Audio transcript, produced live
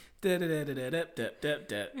It's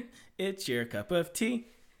your cup of tea.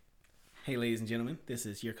 Hey, ladies and gentlemen, this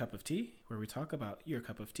is Your Cup of Tea, where we talk about your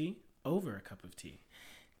cup of tea over a cup of tea.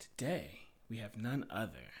 Today, we have none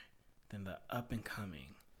other than the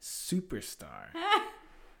up-and-coming superstar,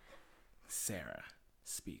 Sarah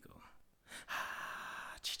Spiegel.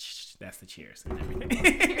 That's the cheers and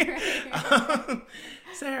everything.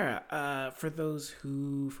 Sarah, for those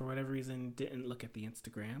who, for whatever reason, didn't look at the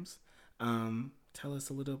Instagrams, tell us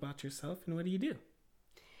a little about yourself and what do you do?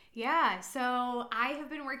 Yeah, so I have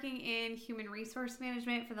been working in human resource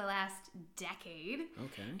management for the last decade.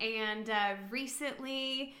 Okay. And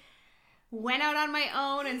recently went out on my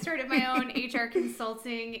own and started my own HR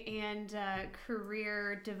consulting and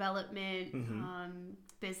career development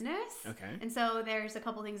business. Okay. And so there's a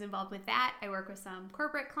couple things involved with that. I work with some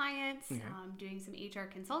corporate clients, doing some HR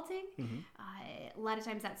consulting. A lot of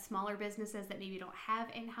times that's smaller businesses that maybe don't have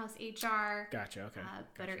in-house HR. Gotcha, okay.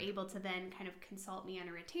 But are able to then kind of consult me on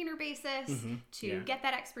a retainer basis to Yeah. get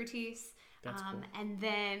that expertise. That's cool. And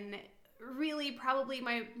then really probably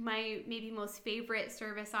my maybe most favorite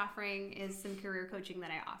service offering is some career coaching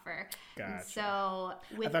that I offer. Gotcha. And so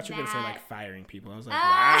with I thought you were that, going to say like firing people. I was like,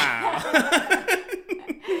 wow.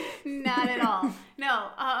 Not at all.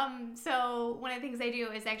 No. So one of the things I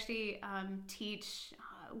do is actually teach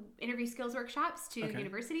interview skills workshops to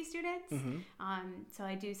university students. So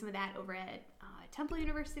I do some of that over at Temple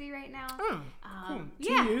University right now. Oh, cool.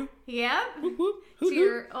 Yeah. To you. Yep. Whoop, whoop. To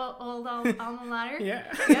your old alma mater.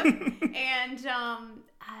 Yeah. Yep.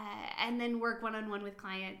 And then work one-on-one with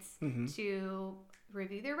clients to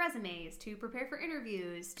review their resumes, to prepare for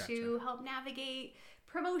interviews, to help navigate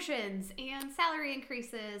promotions and salary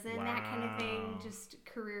increases and that kind of thing. Just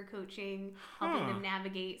career coaching, helping them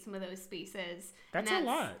navigate some of those spaces. That's and a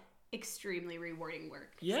lot. Extremely rewarding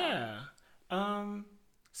work. Yeah.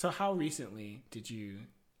 So how recently did you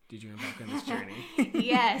embark on this journey?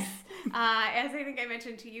 Yes. As I think I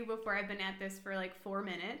mentioned to you before, I've been at this for like 4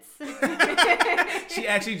 minutes. She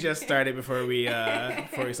actually just started before we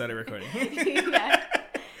started recording. Yeah.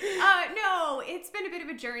 No, it's been a bit of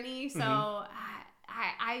a journey. So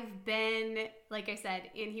I've been, like I said,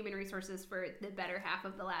 in human resources for the better half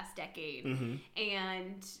of the last decade,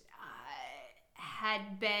 and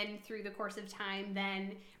had been through the course of time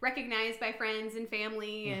then recognized by friends and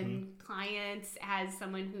family and clients as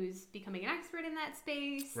someone who's becoming an expert in that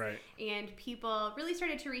space. Right. And people really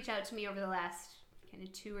started to reach out to me over the last kind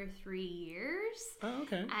of 2 or 3 years. Oh,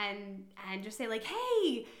 okay. And just say like,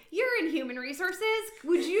 hey, you're in human resources.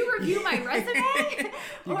 Would you review my resume?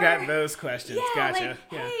 You got those questions. Yeah, Gotcha.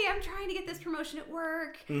 like, hey, I'm trying to get this promotion at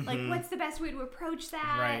work. Like, what's the best way to approach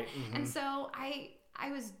that? Right. And so I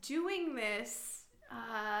was doing this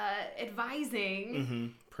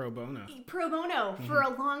advising Pro bono. for a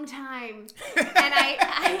long time. And I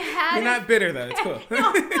had... You're not bitter, though. It's cool.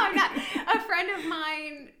 no, I'm not. A friend of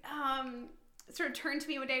mine sort of turned to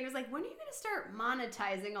me one day and was like, when are you going to start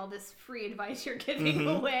monetizing all this free advice you're giving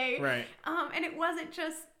away? Right. And it wasn't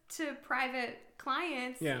just to private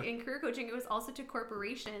clients in career coaching. It was also to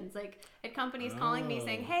corporations, like at companies calling me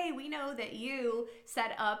saying, hey, we know that you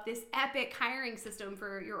set up this epic hiring system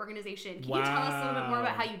for your organization. Can you tell us a little bit more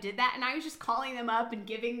about how you did that? And I was just calling them up and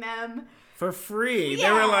giving them... For free. Yeah.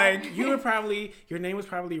 They were like, your name was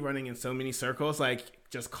probably running in so many circles. Like,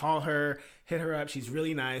 just call her, hit her up. She's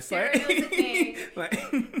really nice. There like, is a thing. like,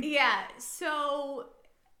 Yeah. So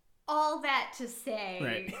all that to say...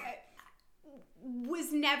 Right.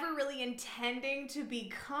 was never really intending to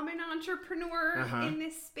become an entrepreneur in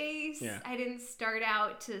this space. Yeah. I didn't start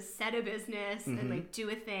out to set a business and like do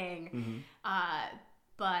a thing.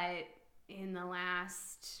 But in the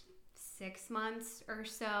last 6 months or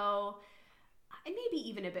so, and maybe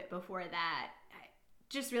even a bit before that, I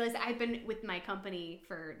just realized I've been with my company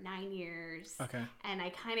for 9 years. Okay. And I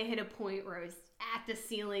kind of hit a point where I was at the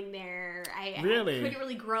ceiling there. I couldn't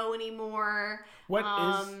really grow anymore. What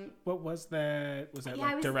was that? Was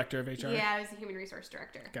that director of HR? Yeah, I was a human resource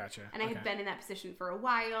director. Gotcha. And I had been in that position for a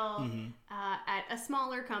while at a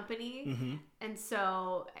smaller company. And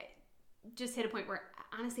so I just hit a point where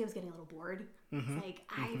honestly I was getting a little bored. It's like,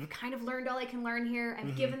 I've kind of learned all I can learn here.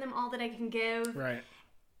 I've given them all that I can give. Right.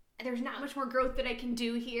 There's not much more growth that I can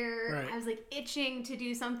do here. Right. I was like itching to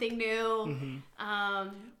do something new.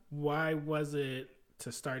 Why was the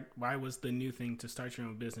new thing to start your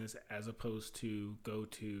own business as opposed to go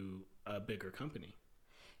to a bigger company?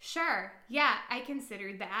 Sure. Yeah, I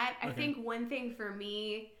considered that. I think one thing for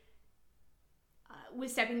me,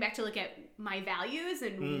 was stepping back to look at my values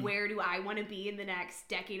and where do I want to be in the next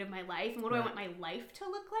decade of my life, and what do I want my life to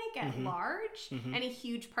look like at large. And a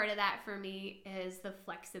huge part of that for me is the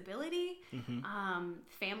flexibility.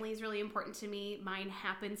 Family is really important to me. Mine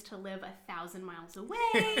happens to live 1,000 miles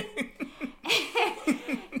away.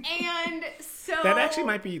 And so that actually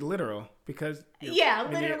might be literal, because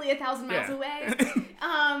literally 1,000 miles away.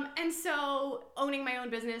 And so owning my own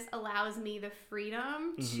business allows me the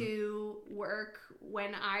freedom to work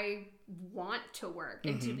when I want to work,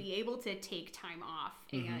 and to be able to take time off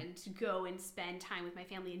and go and spend time with my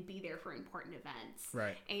family and be there for important events.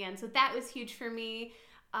 Right. And so that was huge for me.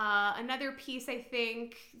 Another piece I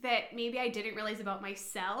think that maybe I didn't realize about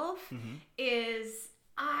myself is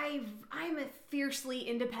I'm a fiercely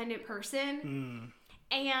independent person,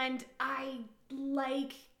 and I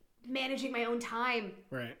like managing my own time.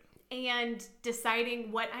 Right. And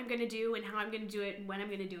deciding what I'm going to do and how I'm going to do it and when I'm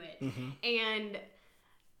going to do it. And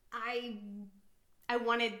I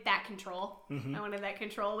wanted that control. I wanted that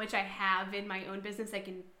control, which I have in my own business. I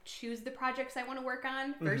can choose the projects I want to work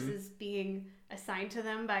on versus being assigned to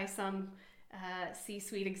them by some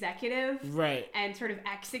C-suite executive. Right. And sort of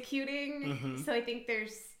executing. So I think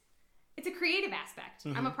it's a creative aspect.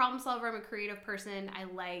 I'm a problem solver. I'm a creative person. I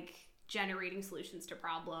like generating solutions to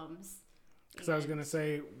problems. Because I was going to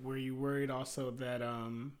say, were you worried also that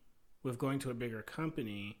with going to a bigger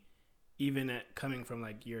company, even coming from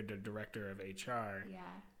like you're the director of HR,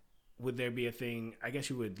 would there be a thing, I guess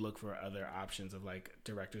you would look for other options of like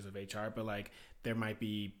directors of HR, but like there might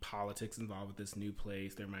be politics involved with this new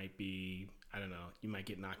place. There might be, I don't know, you might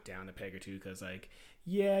get knocked down a peg or two because like,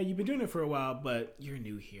 yeah, you've been doing it for a while, but you're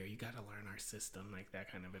new here. You got to learn our system, like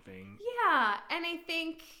that kind of a thing. Yeah, and I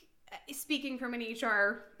think, speaking from an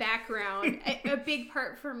HR background, a big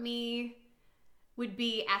part for me would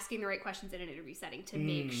be asking the right questions in an interview setting to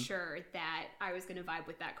make sure that I was going to vibe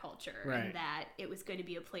with that culture and that it was going to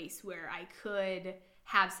be a place where I could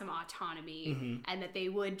have some autonomy and that they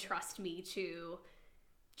would trust me to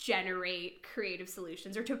generate creative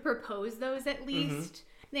solutions or to propose those at least.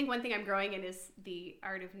 I think one thing I'm growing in is the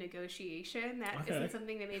art of negotiation. That isn't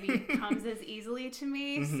something that maybe comes as easily to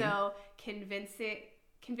me. So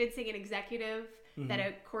convincing an executive that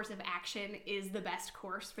a course of action is the best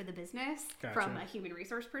course for the business from a human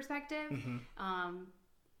resource perspective.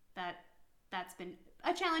 That's been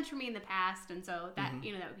a challenge for me in the past, and so that that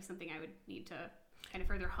would be something I would need to kind of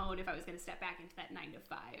further hone if I was going to step back into that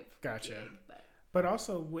 9-to-5 gig. But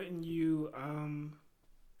also, wouldn't you?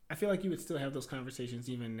 I feel like you would still have those conversations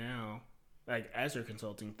even now, like as your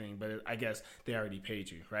consulting thing, but I guess they already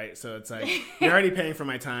paid you, right? So it's like, you're already paying for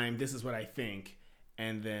my time. This is what I think.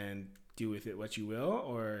 And then do with it what you will,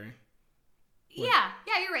 or... Yeah,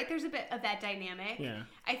 you're right. There's a bit of that dynamic. Yeah.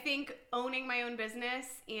 I think owning my own business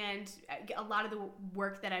and a lot of the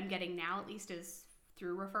work that I'm getting now, at least, is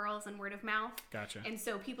through referrals and word of mouth. Gotcha. And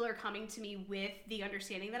so people are coming to me with the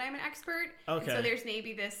understanding that I'm an expert. Okay. And so there's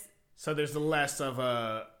maybe this... So there's less of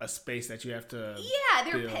a space that you have to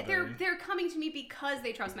they're coming to me because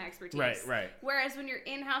they trust my expertise. Right. Whereas when you're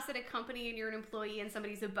in-house at a company and you're an employee and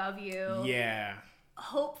somebody's above you... Yeah.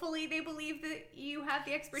 Hopefully they believe that you have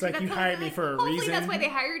the expertise. It's like, you hired me for a reason. Hopefully that's why they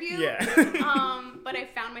hired you. Yeah. But I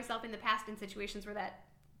found myself in the past in situations where that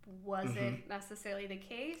wasn't necessarily the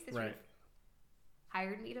case. They sort of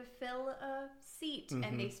hired me to fill a seat,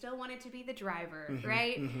 and they still wanted to be the driver,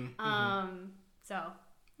 right? So.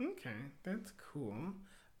 Okay, that's cool.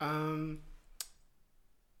 In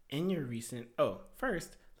your recent...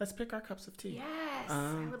 first, let's pick our cups of tea. Yes,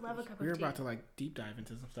 I would love a cup of tea. We're about to like deep dive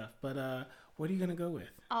into some stuff, but what are you gonna go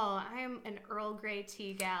with? Oh, I'm an Earl Grey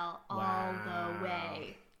tea gal all the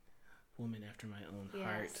way. Woman after my own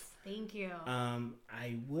heart. Yes, thank you.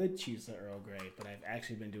 I would choose the Earl Grey, but I've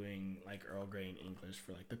actually been doing like Earl Grey in English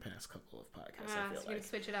for like the past couple of podcasts. I feel so you're gonna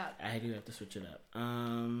switch it up. I do have to switch it up.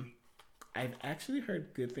 I've actually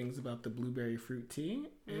heard good things about the blueberry fruit tea,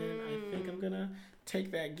 and I think I'm gonna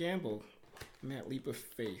take that gamble and that leap of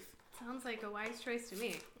faith. Sounds like a wise choice to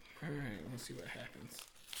me. All right, let's see what happens.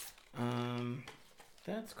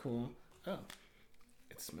 That's cool. Oh,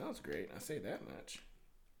 it smells great. I'll say that much.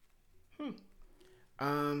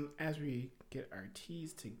 As we get our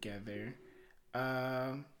teas together,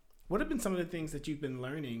 what have been some of the things that you've been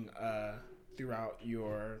learning throughout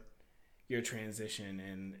your transition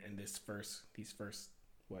and these first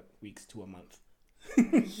weeks to a month?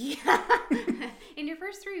 Yeah. In your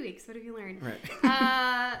first 3 weeks, what have you learned?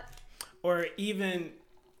 Right. Or even,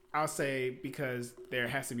 I'll say, because there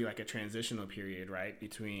has to be like a transitional period, right?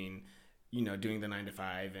 Between, doing the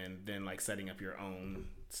 9-to-5 and then like setting up your own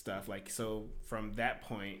stuff. Like, so from that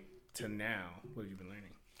point to now, what have you been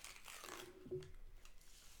learning?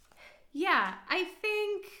 Yeah, I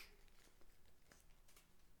think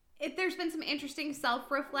there's been some interesting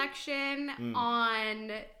self-reflection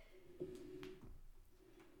on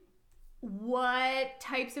what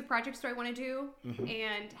types of projects do I want to do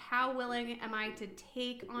and how willing am I to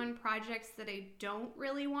take on projects that I don't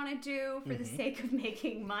really want to do for the sake of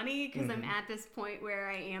making money, because I'm at this point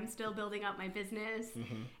where I am still building up my business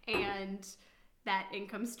and that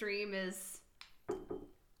income stream is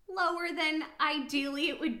lower than ideally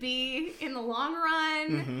it would be in the long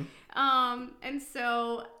run. And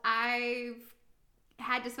so I've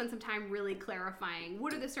had to spend some time really clarifying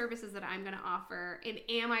what are the services that I'm going to offer, and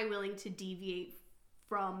am I willing to deviate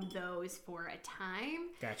from those for a time?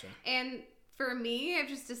 Gotcha. And for me, I've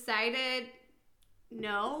just decided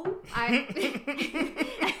no. I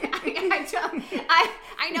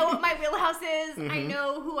know what my wheelhouse is. I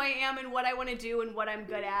know who I am and what I want to do and what I'm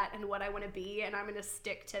good at and what I want to be, and I'm going to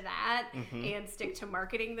stick to that and stick to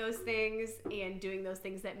marketing those things and doing those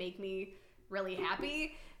things that make me really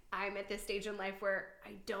happy. I'm at this stage in life where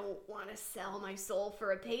I don't want to sell my soul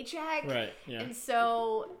for a paycheck. Right, yeah. And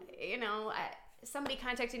so, somebody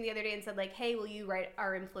contacted me the other day and said, like, hey, will you write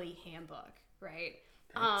our employee handbook, right?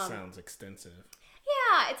 That sounds extensive.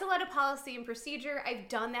 Yeah, it's a lot of policy and procedure. I've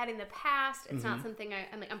done that in the past. It's not something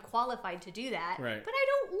I'm qualified to do that. Right. But I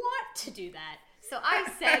don't want to do that. So I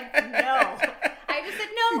said no. I just said,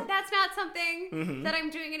 no, that's not something that I'm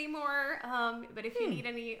doing anymore. But if you need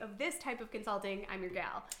any of this type of consulting, I'm your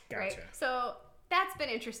gal. Gotcha. Right? So that's been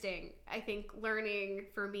interesting. I think learning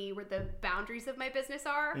for me where the boundaries of my business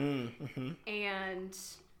are. And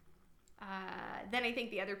then I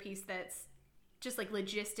think the other piece that's just like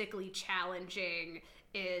logistically challenging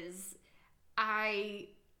is I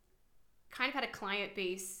kind of had a client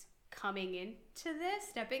base stepping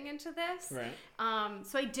into this. Right.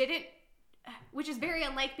 So I didn't, which is very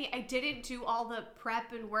unlike me, I didn't do all the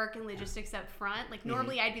prep and work and logistics up front. Like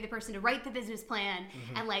normally I'd be the person to write the business plan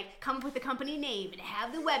and like come up with the company name and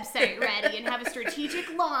have the website ready and have a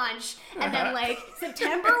strategic launch. And then like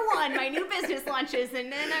September 1, my new business launches,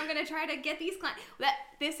 and then I'm going to try to get these clients.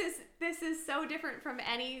 This is so different from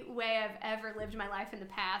any way I've ever lived my life in the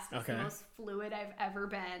past. It's the most fluid I've ever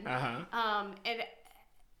been. And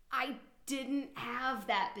I didn't have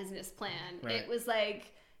that business plan. Right. It was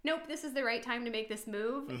like, nope, this is the right time to make this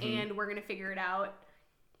move, and we're going to figure it out.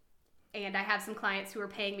 And I have some clients who are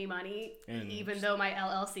paying me money, even though my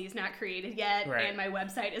LLC is not created yet, and my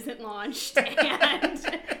website isn't launched. And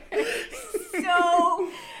so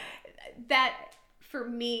that, for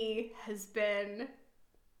me, has been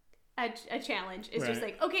a challenge. It's just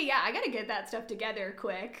like, okay, yeah, I got to get that stuff together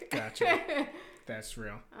quick. Gotcha. That's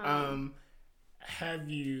real. Have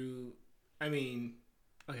you, I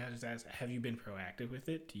just ask, have you been proactive with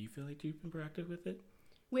it? Do you feel like you've been proactive with it?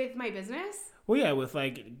 With my business? Well, yeah, with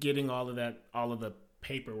like getting all of the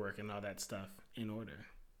paperwork and all that stuff in order.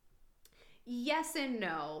 Yes and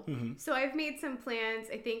no. So I've made some plans.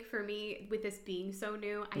 I think for me, with this being so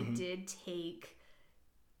new, I did take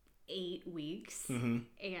 8 weeks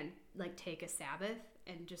and like take a Sabbath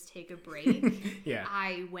and just take a break. Yeah.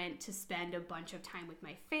 I went to spend a bunch of time with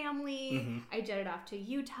my family. I jetted off to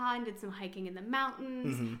Utah and did some hiking in the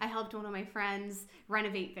mountains. I helped one of my friends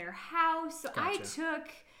renovate their house. So I took...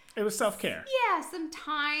 It was self-care. Yeah, some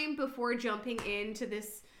time before jumping into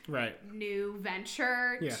this new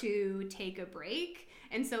venture to take a break.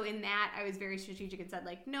 And so in that, I was very strategic and said,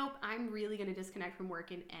 like, nope, I'm really going to disconnect from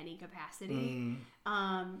work in any capacity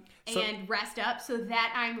and rest up so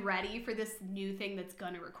that I'm ready for this new thing that's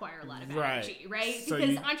going to require a lot of energy, right? So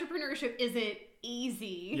because entrepreneurship isn't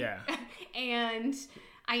easy. Yeah. And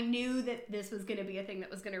I knew that this was going to be a thing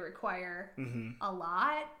that was going to require a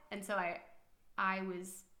lot. And so I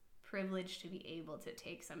was privileged to be able to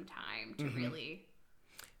take some time to really...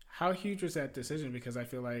 How huge was that decision? Because I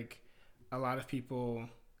feel like a lot of people,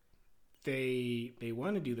 they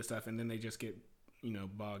want to do the stuff and then they just get,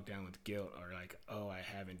 bogged down with guilt or like, oh, I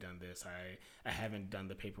haven't done this. I haven't done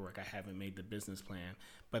the paperwork. I haven't made the business plan.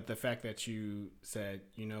 But the fact that you said,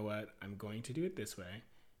 you know what, I'm going to do it this way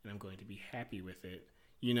and I'm going to be happy with it.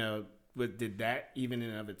 Did that even in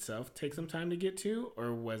and of itself take some time to get to?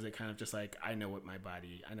 Or was it kind of just like, I know what my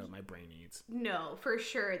brain needs? No, for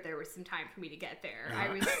sure there was some time for me to get there. I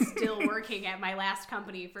was still working at my last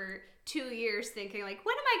company for 2 years thinking like,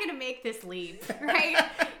 when am I going to make this leap? Right?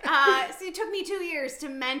 So it took me 2 years to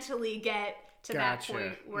mentally get to that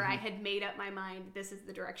point where I had made up my mind, this is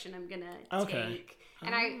the direction I'm going to take.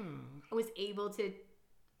 And I was able to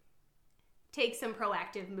take some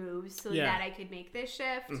proactive moves so that I could make this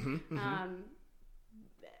shift.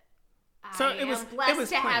 So I it was am blessed it was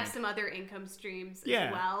to have planned. some other income streams Yeah.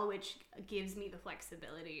 as well, which gives me the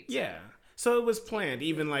flexibility. Yeah. So it was planned,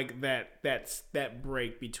 even like that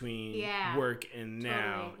break between Yeah. work and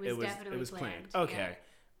now. Totally. It was definitely it was planned. planned. Okay.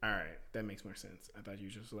 All right. That makes more sense. I thought you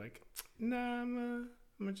were just like, nah, I'm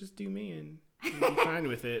gonna just do me and be fine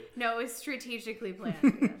with it. No, it was strategically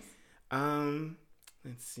planned. Yes.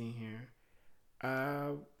 Let's see here.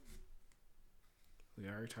 We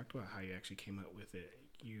already talked about how you actually came up with it.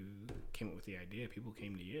 You came up with the idea. People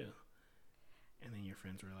came to you, and then your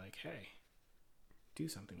friends were like, "Hey, do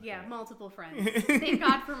something." With Yeah, that. multiple friends. Thank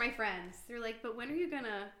God for my friends. They're like, but when are you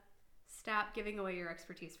gonna stop giving away your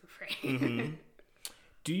expertise for free? Mm-hmm.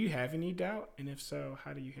 Do you have any doubt? And if so,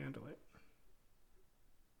 how do you handle it?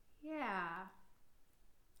 Yeah.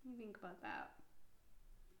 Let me think about that.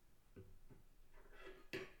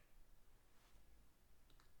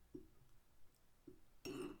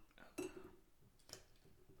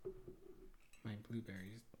 My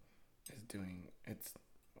blueberries is doing it's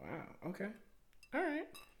wow, okay. All right.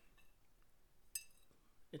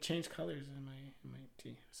 It changed colors in my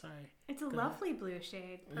tea. Sorry. It's a Go lovely blue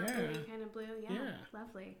shade. Purpley Yeah. kind of blue. Yeah, Yeah.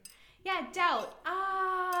 lovely. Yeah, doubt.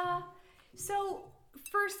 So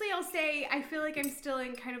firstly, I'll say I feel like I'm still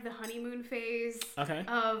in kind of the honeymoon phase Okay.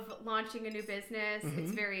 of launching a new business. Mhm.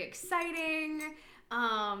 It's very exciting.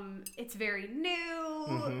 It's very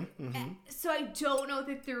new. So I don't know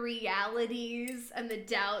that the realities and the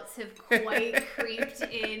doubts have quite creeped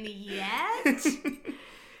in yet.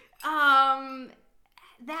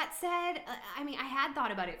 That said, I mean, I had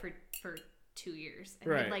thought about it for 2 years and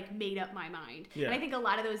Right. had like made up my mind. Yeah. And I think a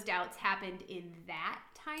lot of those doubts happened in that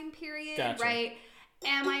time period, Gotcha. right?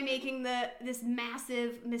 Am I making this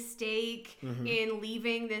massive mistake in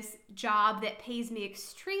leaving this job that pays me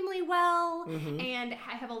extremely well and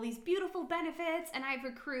I have all these beautiful benefits and I've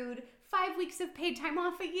accrued 5 weeks of paid time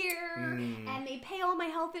off a year and they pay all my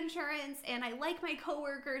health insurance and I like my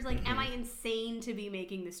coworkers. Like, am I insane to be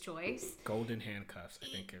making this choice? Golden handcuffs, I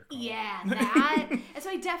think you're called. Yeah, that. And so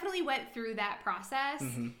I definitely went through that process.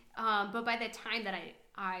 But by the time that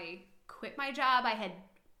I quit my job, I had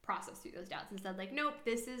processed through those doubts and said, like, nope,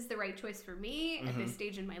 this is the right choice for me at this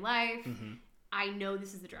stage in my life. I know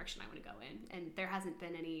this is the direction I want to go in. And there hasn't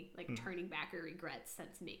been any like turning back or regrets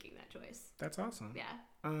since making that choice. That's awesome. Yeah.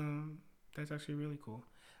 That's actually really cool.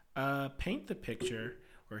 Paint the picture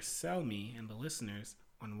or sell me and the listeners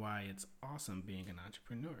on why it's awesome being an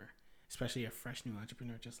entrepreneur, especially a fresh new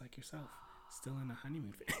entrepreneur just like yourself, still in the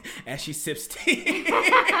honeymoon phase. As she sips tea.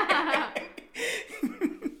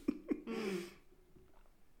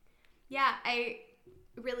 Yeah,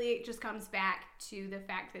 it just comes back to the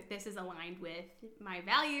fact that this is aligned with my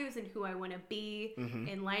values and who I want to be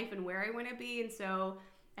in life and where I want to be. And so,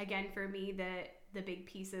 again, for me, the big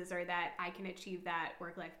pieces are that I can achieve that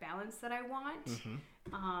work-life balance that I want.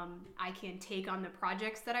 I can take on the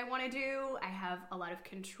projects that I want to do. I have a lot of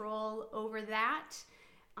control over that.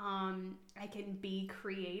 I can be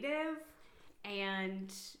creative,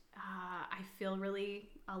 and I feel really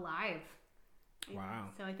alive. Wow.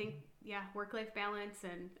 So I think, yeah, work-life balance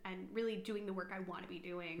and really doing the work I want to be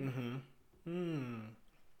doing.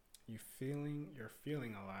 You're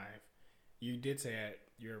feeling alive. You did say at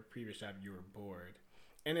your previous job you were bored.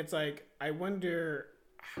 And it's like, I wonder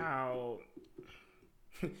how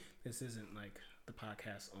this isn't like the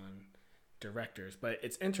podcast on directors, but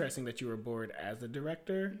it's interesting that you were bored as the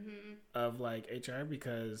director of like HR,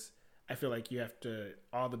 because I feel like you have to,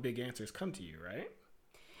 all the big answers come to you, right?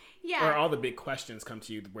 Yeah. Or all the big questions come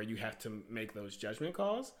to you where you have to make those judgment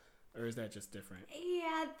calls? Or is that just different?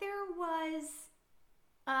 Yeah, there was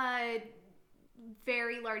a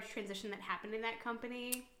very large transition that happened in that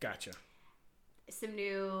company. Gotcha. Some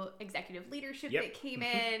new executive leadership Yep. that came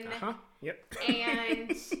in. Yep.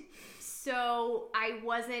 And so I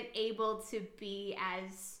wasn't able to be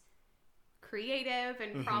as creative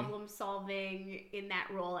and problem solving in that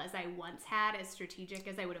role as I once had, as strategic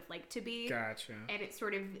as I would have liked to be. Gotcha. And it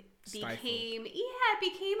sort of Stifled.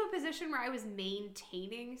 became a position where I was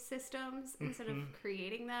maintaining systems instead of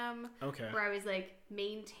creating them. Okay. Where I was like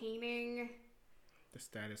maintaining The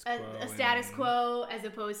status quo. a status quo as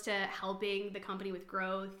opposed to helping the company with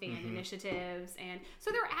growth and initiatives. And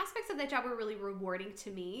so there were aspects of that job were really rewarding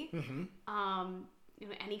to me.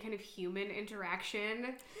 Any kind of human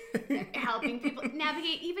interaction, helping people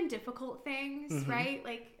navigate even difficult things, right?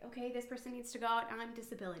 Like, okay, this person needs to go out on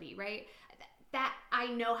disability, right? That I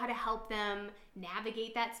know how to help them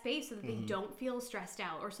navigate that space so that they don't feel stressed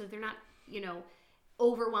out, or so they're not,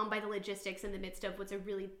 overwhelmed by the logistics in the midst of what's a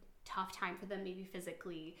really tough time for them, maybe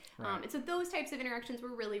physically. Right. And so those types of interactions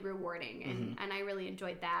were really rewarding, and I really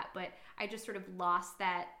enjoyed that. But I just sort of lost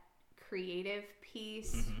that creative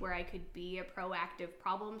piece where I could be a proactive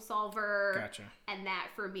problem solver. Gotcha. And that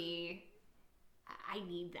for me, I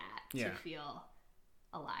need that to feel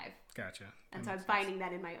alive. Gotcha. And so I'm finding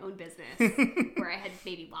that in my own business where I had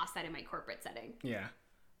maybe lost that in my corporate setting. Yeah.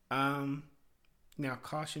 Now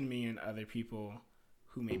caution me and other people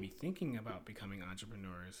who may be thinking about becoming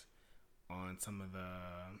entrepreneurs on some of the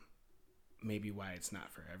maybe why it's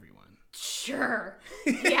not for everyone. Sure.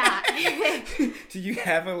 Yeah. Do you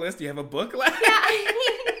have a list? Do you have a book list? Yeah,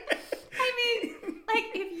 I mean, like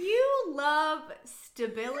if you love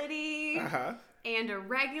stability and a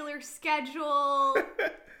regular schedule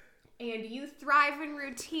and you thrive in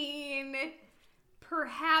routine,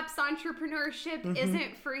 perhaps entrepreneurship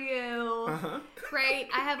isn't for you, right?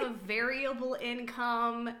 I have a variable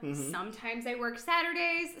income. Sometimes I work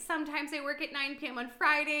Saturdays. Sometimes I work at 9 p.m. on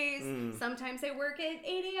Fridays. Sometimes I work at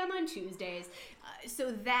 8 a.m. on Tuesdays.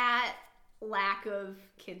 So that lack of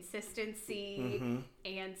consistency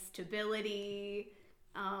and stability,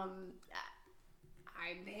 I'm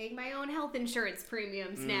paying my own health insurance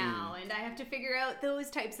premiums now, and I have to figure out those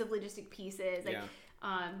types of logistic pieces. Like,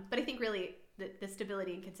 but I think really the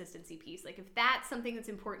stability and consistency piece, like if that's something that's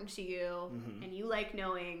important to you and you like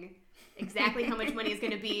knowing exactly how much money is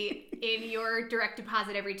going to be in your direct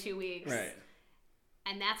deposit every 2 weeks, right,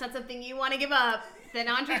 and that's not something you want to give up, then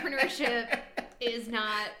entrepreneurship is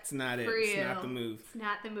not it's not for it. you. It's not the move. It's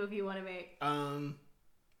not the move you want to make.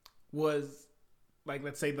 Was like,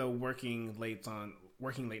 let's say the working late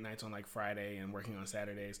nights on like Friday and working on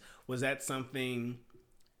Saturdays, was that something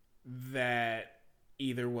that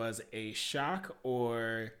either was a shock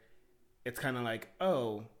or it's kind of like,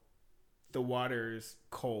 oh, the water's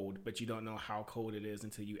cold, but you don't know how cold it is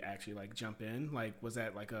until you actually like jump in? Like, was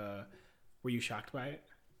that like were you shocked by it?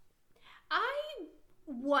 I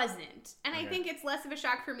wasn't. And I think it's less of a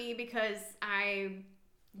shock for me because I'm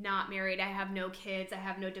not married. I have no kids. I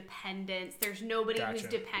have no dependents. There's nobody who's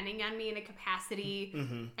depending on me in a capacity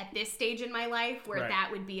at this stage in my life where that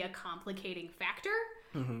would be a complicating factor.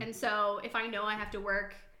 And so if I know I have to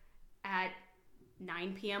work at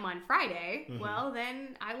 9 p.m. on Friday, well,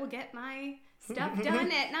 then I will get my stuff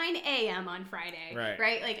done at 9 a.m. on Friday.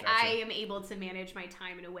 Right? Like, I am able to manage my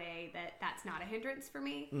time in a way that's not a hindrance for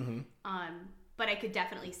me. But I could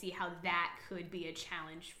definitely see how that could be a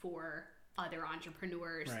challenge for other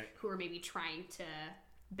entrepreneurs who are maybe trying to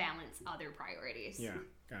balance other priorities. Yeah,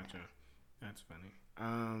 gotcha. That's funny.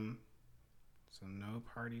 So no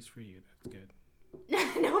parties for you. That's good.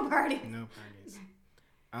 No parties. No parties.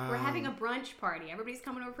 We're having a brunch party. Everybody's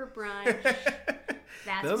coming over for brunch.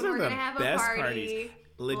 That's Those when are we're the going to have a best party. Parties.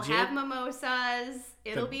 Legit. We'll have mimosas.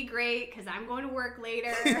 It'll be great because I'm going to work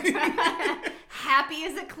later. Happy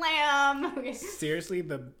as a clam. Seriously,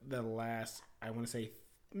 the last, I want to say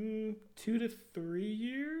 2 to 3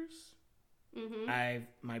 years,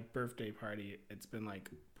 my birthday party, it's been like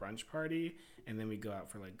brunch party, and then we go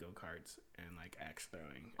out for like go-karts and like axe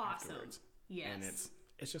throwing afterwards. Yes. And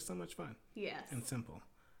it's just so much fun. Yes. And simple.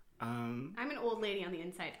 I'm an old lady on the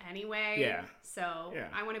inside anyway. Yeah. So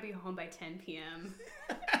I want to be home by 10 p.m.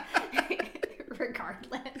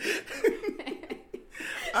 regardless.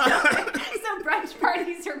 So brunch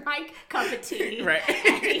parties are my cup of tea. Right.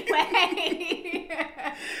 Anyway.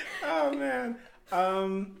 Oh, man.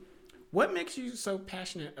 What makes you so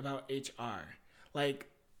passionate about HR?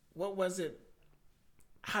 Like, what was it?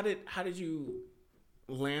 How did you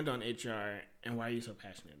land on HR, and why are you so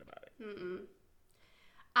passionate about it?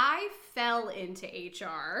 I fell into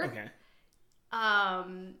HR. Okay.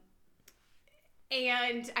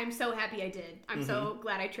 And I'm so happy I did. I'm so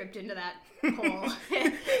glad I tripped into that hole.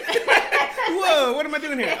 Whoa, what am I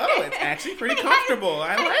doing here? Oh, it's actually pretty comfortable.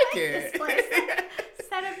 I like it. This place.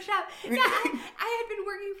 Set up shop. Yeah, I had been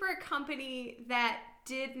working for a company that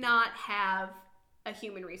did not have a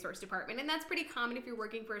human resource department. And that's pretty common if you're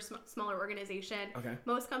working for a smaller organization. Okay.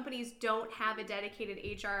 Most companies don't have a dedicated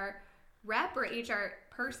HR rep or HR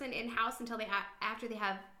person in-house until after they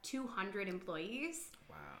have 200 employees.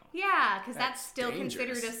 Wow. Yeah, because that's still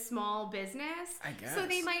considered a small business. I guess. So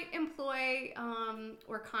they might employ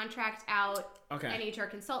or contract out an HR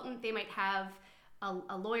consultant. They might have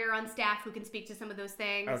a lawyer on staff who can speak to some of those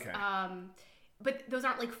things. Okay. But those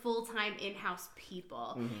aren't like full-time in-house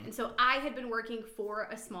people. And so I had been working for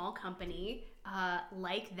a small company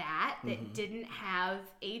like that didn't have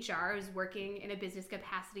HR. I was working in a business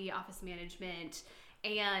capacity, office management,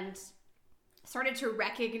 and started to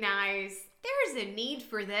recognize there's a need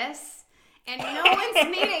for this and no one's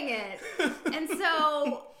meeting it. And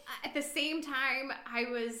so at the same time, I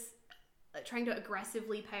was trying to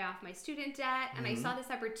aggressively pay off my student debt, and I saw this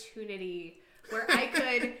opportunity where I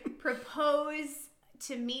could propose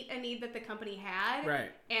to meet a need that the company had,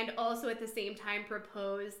 right, and also at the same time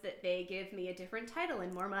propose that they give me a different title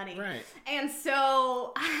and more money. right. And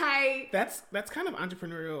so That's kind of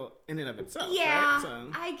entrepreneurial in and of itself. Yeah, right? So.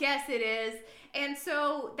 I guess it is. And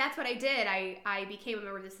so that's what I did. I became a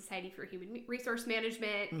member of the Society for Human Resource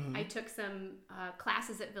Management. Mm-hmm. I took some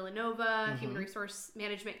classes at Villanova, human resource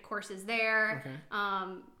management courses there. Okay.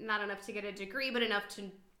 Not enough to get a degree, but enough to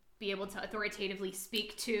be able to authoritatively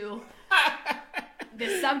speak to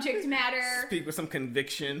the subject matter. Speak with some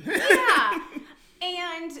conviction. Yeah.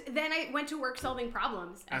 And then I went to work solving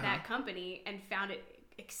problems at that company and found it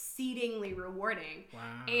exceedingly rewarding. Wow.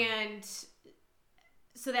 And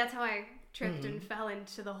so that's how I tripped and fell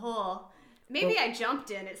into the hole. Maybe I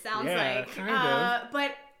jumped in, it sounds like. Kind of.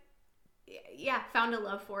 But yeah, found a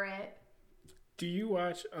love for it. Do you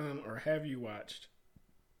watch, or have you watched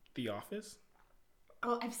The Office?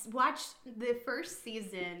 Oh, I've watched the first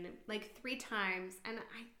season like 3 times, and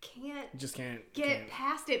I can't get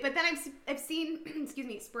past it. But then I've seen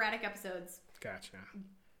sporadic episodes. Gotcha.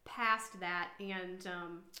 Past that, and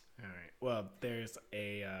all right. Well, there's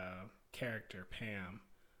a character, Pam,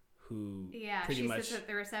 who she sits at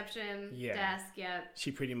the reception desk. Yeah, she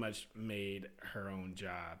pretty much made her own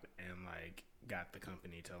job and like got the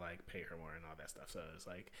company to like pay her more and all that stuff. So it's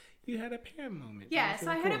like you had a Pam moment. Yeah, so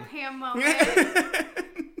I had a Pam moment,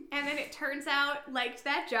 and then it turns out liked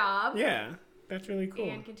that job. Yeah, that's really cool.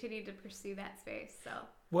 And continued to pursue that space. So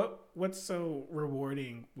what's so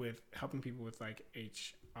rewarding with helping people with like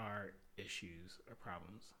HR issues or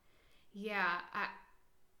problems? Yeah,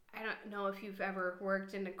 I don't know if you've ever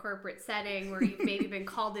worked in a corporate setting where you've maybe been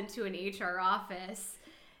called into an HR office.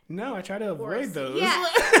 No, I try to avoid those. Yeah,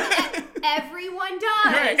 everyone does.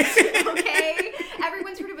 Right. Okay?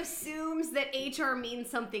 Everyone sort of assumes that HR means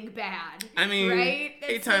something bad. I mean, right?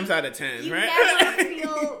 8 times out of 10, you right? You never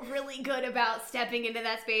feel really good about stepping into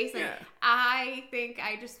that space. And I think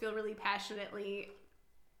I just feel really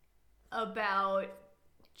about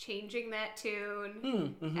changing that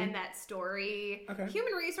tune and that story. Okay.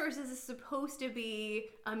 Human resources is supposed to be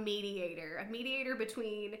a mediator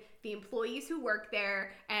between the employees who work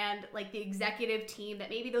there and like the executive team that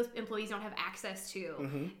maybe those employees don't have access to.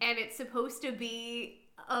 And it's supposed to be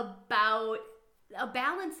about a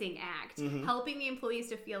balancing act, helping the employees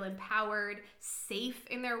to feel empowered, safe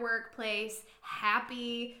in their workplace,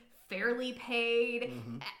 happy, fairly paid,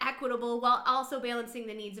 equitable, while also balancing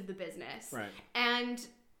the needs of the business. Right. And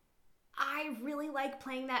I really like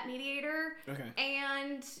playing that mediator. Okay.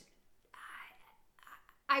 And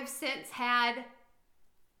I've since had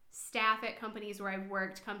staff at companies where I've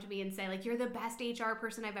worked come to me and say, like, you're the best HR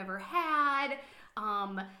person I've ever had.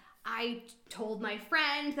 I told my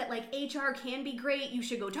friend that, like, HR can be great. You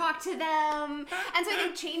should go talk to them. And so I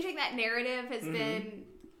think changing that narrative has been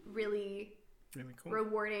really cool,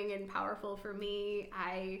 rewarding and powerful for me.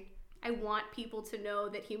 I want people to know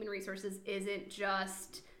that human resources isn't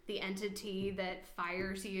just the entity that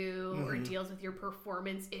fires you or deals with your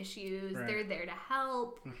performance issues. Right. They're there to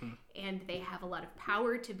help, and they have a lot of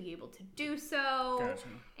power to be able to do so. Gotcha.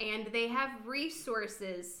 And they have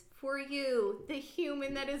resources for you, the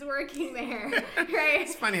human that is working there. Right?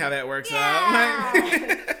 It's funny how that works out.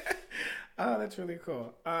 Oh, that's really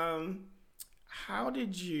cool. How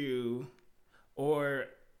did you, or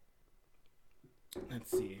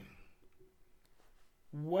let's see,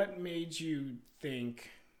 what made you think,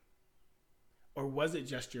 or was it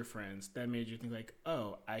just your friends that made you think like,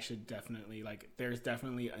 oh, I should definitely, like, there's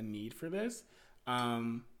definitely a need for this?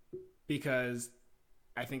 Because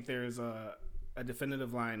I think there's a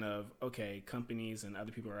definitive line of, okay, companies and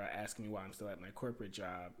other people are asking me why I'm still at my corporate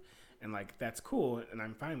job. And like, that's cool. And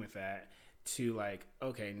I'm fine with that, to like,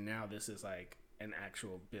 okay, now this is like an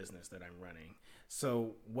actual business that I'm running.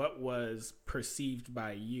 So what was perceived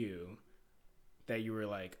by you that you were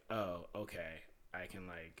like, oh, okay, I can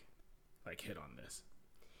like hit on this?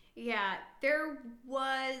 Yeah, there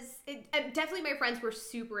was definitely my friends were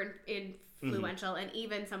super influential, and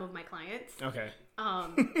even some of my clients. Okay.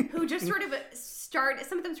 Who just sort of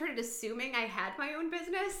some of them started assuming I had my own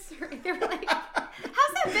business. They were like,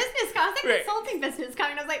 how's that business going? How's that consulting business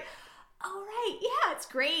going? And I was like, all right, yeah, it's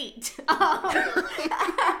great. So,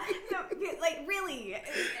 like, really,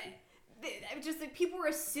 just like people were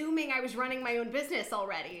assuming I was running my own business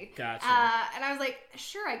already. Gotcha. And I was like,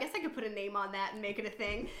 sure, I guess I could put a name on that and make it a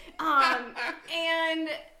thing.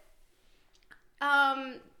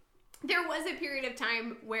 There was a period of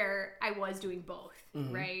time where I was doing both,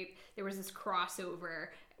 right? There was this crossover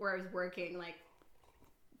where I was working like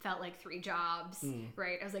felt like 3 jobs,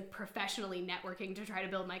 right? I was like professionally networking to try to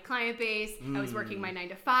build my client base. I was working my 9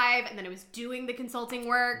 to 5, and then I was doing the consulting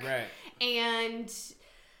work. Right. And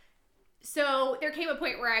so there came a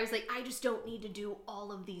point where I was like, I just don't need to do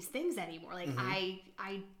all of these things anymore. Like I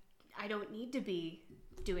don't need to be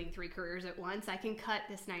doing 3 careers at once. I can cut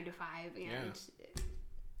this 9 to 5, and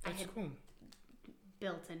I had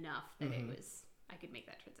built enough that I could make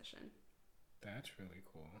that transition. That's really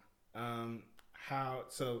cool.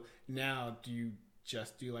 So now do you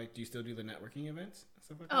still do the networking events and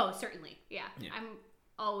stuff like that? Oh, certainly. Yeah. I'm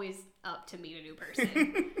always up to meet a new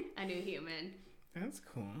person, a new human. That's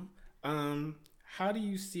cool. How do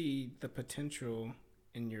you see the potential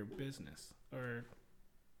in your business, or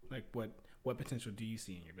like what potential do you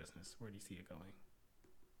see in your business? Where do you see it going?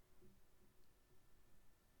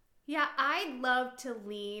 Yeah, I'd love to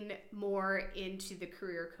lean more into the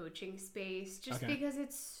career coaching space just because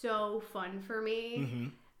it's so fun for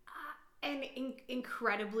me and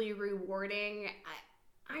incredibly rewarding.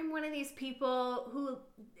 I'm one of these people who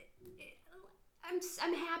I'm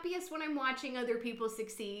happiest when I'm watching other people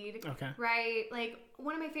succeed. Okay. Right? Like,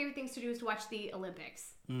 one of my favorite things to do is to watch the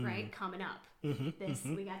Olympics, right? Coming up.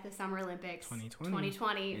 We got the Summer Olympics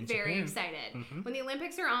 2020. Very Japan. Excited. When the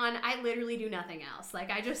Olympics are on, I literally do nothing else.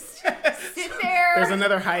 Like, I just sit there. There's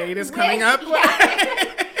another hiatus coming up. Sit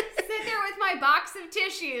there with my box of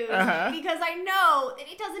tissues because I know that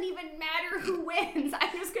it doesn't even matter who wins.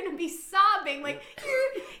 I'm just going to be sobbing like,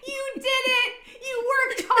 you did it. You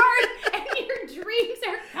worked hard and your dreams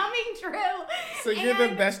are coming true. So you're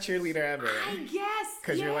the best cheerleader ever. I guess.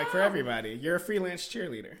 Because you're like for everybody. You're a freelance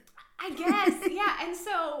cheerleader. I guess, yeah. And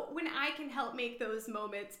so when I can help make those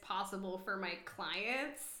moments possible for my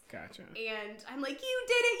clients. Gotcha. And I'm like, you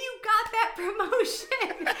did it. You got that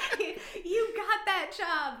promotion. You got that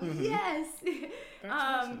job. Yes. That's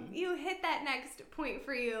awesome. You hit that next point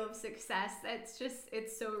for you of success.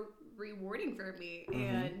 It's so rewarding for me.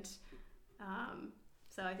 And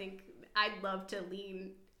so I think I'd love to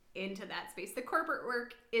lean into that space. The corporate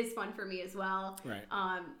work is fun for me as well. Right.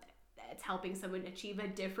 It's helping someone achieve a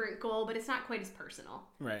different goal, but it's not quite as personal.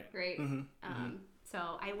 Right. Right.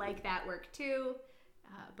 So I like that work too.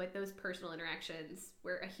 But those personal interactions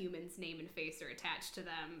where a human's name and face are attached to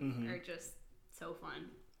them are just so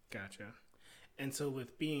fun. Gotcha. And so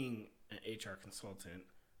with being an HR consultant,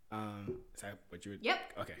 is that what you would... Yep.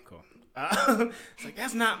 Okay, cool. It's like,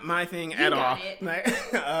 that's not my thing at all. It. Like,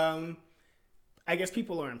 I guess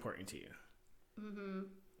people are important to you.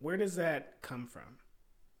 Where does that come from?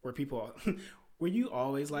 Were you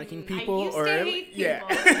always liking people? I used to hate people.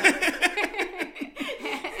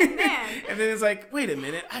 And then it's like, wait a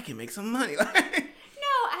minute, I can make some money. No,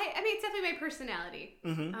 I mean, it's definitely my personality. I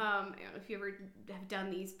don't know if you ever have done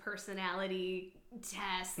these personality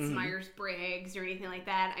tests, Myers-Briggs or anything like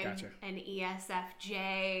that. I'm an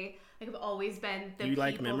ESFJ. Like, I've always been the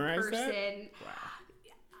people person. That?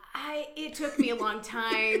 Wow. It took me a long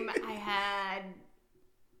time. I had...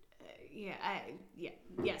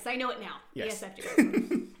 Yes, I know it now. Yes.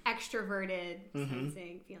 ESFJ. Extroverted,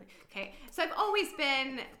 sensing, feeling. Okay, so I've always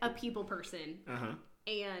been a people person.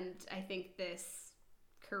 And I think this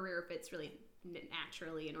career fits really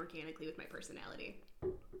naturally and organically with my personality.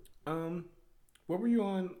 What were you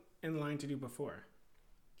in line to do before?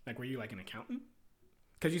 Like, were you like an accountant?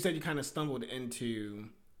 Because you said you kind of stumbled into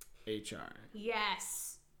HR.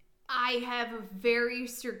 Yes. I have a very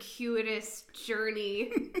circuitous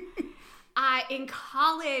journey. In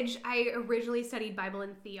college, I originally studied Bible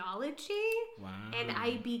and theology. Wow. And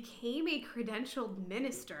I became a credentialed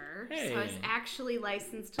minister. Hey. So I was actually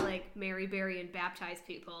licensed to like marry, bury, and baptize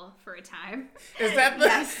people for a time. Is that the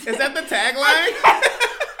tagline?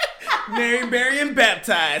 Marry, bury, and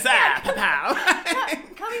baptize. Coming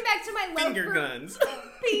back to my love finger for guns.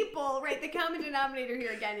 People, right? The common denominator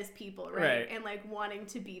here again is people, right? And like wanting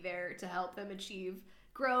to be there to help them achieve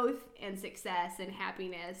growth and success and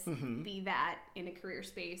happiness, be that in a career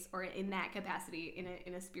space or in that capacity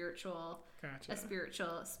in a spiritual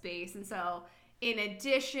space. And so in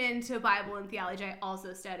addition to Bible and theology, I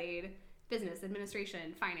also studied business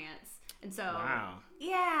administration, finance. And so wow.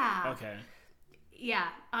 Yeah. Okay. Yeah.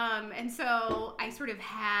 And so I sort of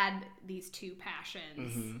had these two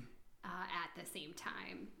passions at the same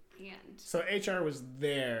time. And so HR was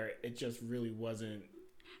there, it just really wasn't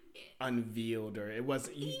unveiled, or it was...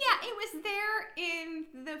 Yeah, it was there in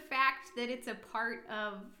the fact that it's a part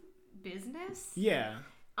of business. Yeah.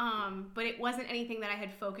 But it wasn't anything that I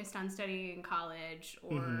had focused on studying in college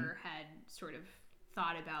or had sort of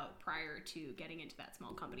thought about prior to getting into that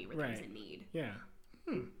small company where there was a need. Yeah.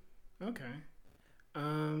 Okay.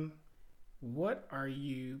 what are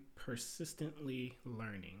you persistently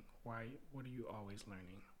learning? Why? What are you always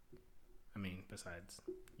learning? I mean, besides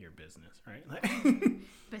your business, right?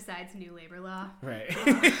 Besides new labor law. Right.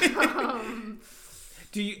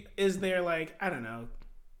 Is there like, I don't know,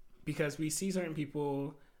 because we see certain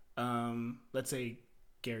people, let's say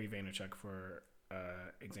Gary Vaynerchuk, for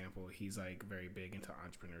example, he's like very big into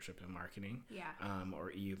entrepreneurship and marketing. Yeah.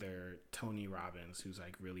 Or either Tony Robbins, who's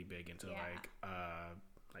like really big into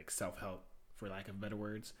like self-help, for lack of better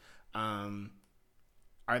words.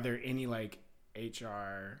 Are there any like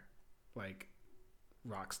HR like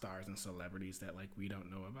rock stars and celebrities that like we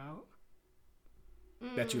don't know about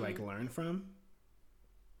that you like learn from?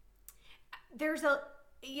 So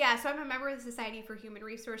I'm a member of the Society for Human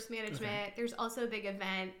Resource Management. Okay. There's also a big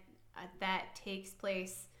event that takes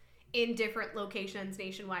place in different locations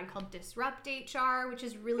nationwide called Disrupt HR, which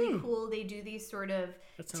is really cool. They do these sort of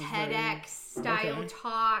TEDx style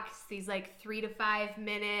talks, these like 3 to 5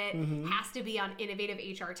 minute, has to be on innovative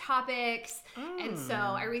HR topics. And so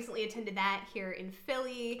I recently attended that here in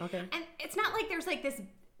Philly. Okay. And it's not like there's like this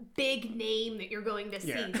big name that you're going to see.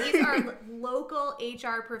 Yeah. These are local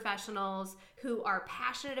HR professionals who are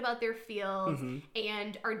passionate about their field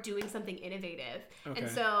and are doing something innovative. Okay. And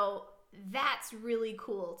so that's really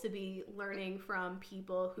cool to be learning from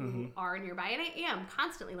people who are nearby. And I am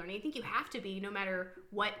constantly learning. I think you have to be, no matter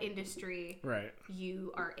what industry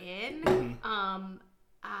you are in.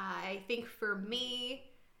 I think for me,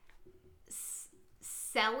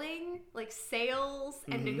 selling, like sales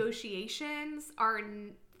and negotiations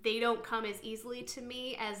they don't come as easily to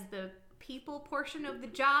me as the people portion of the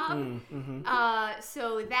job.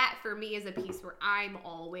 So that for me is a piece where I'm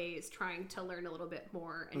always trying to learn a little bit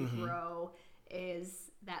more and grow, is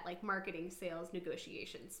that like marketing, sales,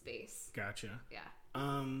 negotiation space. Gotcha. Yeah.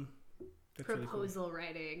 Proposal really cool.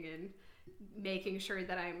 Writing and making sure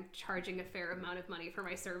that I'm charging a fair amount of money for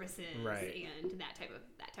my services and that type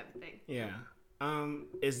of thing. Yeah.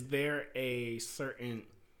 Is there a certain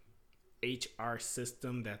HR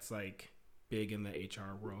system that's like big in the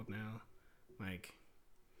HR world now? Like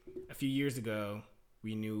a few years ago,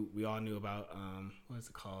 we all knew about what is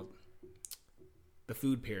it called? The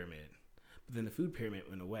food pyramid. But then the food pyramid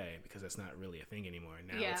went away because that's not really a thing anymore.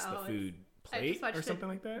 Now it's the food plate or something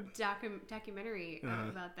like that. Documentary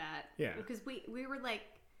about that. Yeah. Because we were like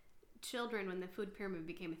children when the food pyramid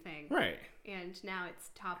became a thing. Right. And now it's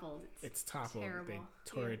toppled. It's toppled. Terrible. They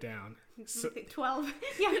tore it down. So, 12.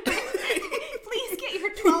 Yeah. Please get your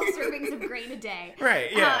 12 servings of grain a day.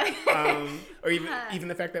 Right. Yeah. Or even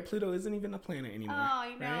the fact that Pluto isn't even a planet anymore. Oh,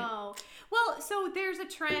 I know. Right? Well, so there's a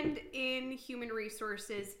trend in human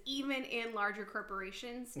resources, even in larger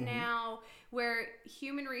corporations now, where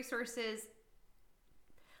human resources,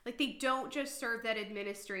 like, they don't just serve that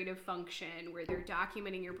administrative function where they're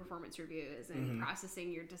documenting your performance reviews and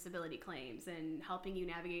processing your disability claims and helping you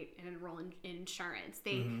navigate and enroll in insurance.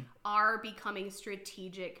 They are becoming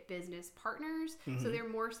strategic business partners. So they're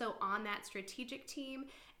more so on that strategic team.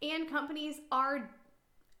 And companies are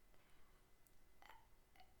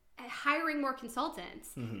hiring more consultants.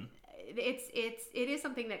 It is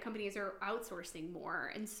something that companies are outsourcing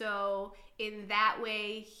more. And so in that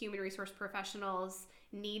way, human resource professionals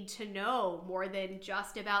need to know more than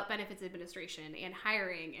just about benefits administration and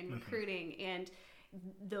hiring and recruiting and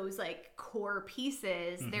those like core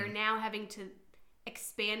pieces. They're now having to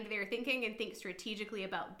expand their thinking and think strategically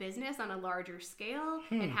about business on a larger scale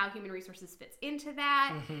and how human resources fits into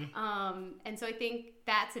that. And so I think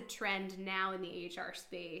that's a trend now in the HR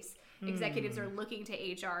space. Executives are looking to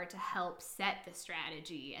HR to help set the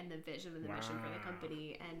strategy and the vision and the mission for the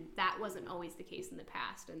company. And that wasn't always the case in the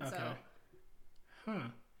past. And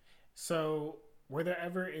So were there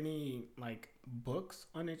ever any like books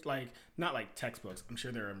on it? Like, not like textbooks. I'm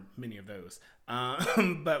sure there are many of those.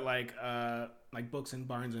 But like books in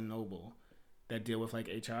Barnes and Noble that deal with like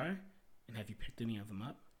HR. And have you picked any of them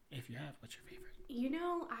up? If you have, what's your favorite? You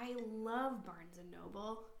know, I love Barnes and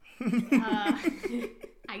Noble.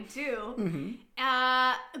 I do.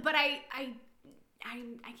 But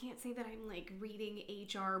I can't say that I'm like reading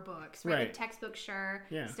HR books. Read a textbook, sure.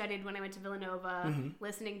 Yeah. Studied when I went to Villanova,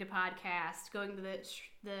 listening to podcasts, going to the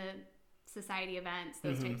society events,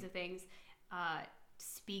 those types of things.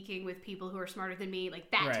 Speaking with people who are smarter than me, like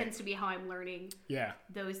that tends to be how I'm learning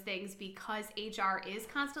those things, because HR is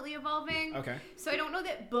constantly evolving. Okay. So I don't know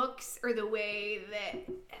that books are the way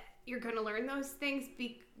that you're going to learn those things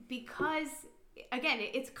because, again,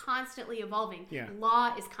 it's constantly evolving. Yeah.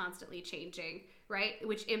 Law is constantly changing, right?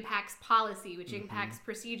 Which impacts policy, which impacts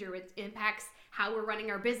procedure, which impacts how we're running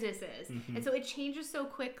our businesses. And so it changes so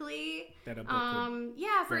quickly. That a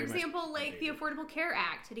book for example, like the Affordable Care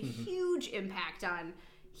Act had a huge impact on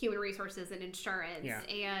human resources and insurance.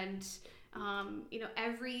 And,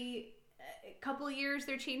 every couple of years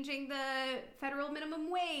they're changing the federal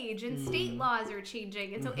minimum wage and state laws are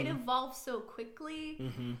changing. And so it evolves so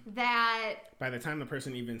quickly that by the time the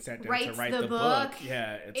person even sat down to writes write the the book,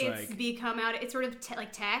 it's like become out. It's sort of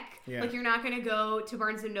like tech. Yeah. Like you're not going to go to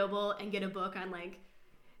Barnes and Noble and get a book on like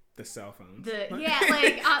the cell phones.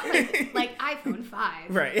 Like iPhone 5.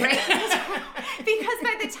 Right. Because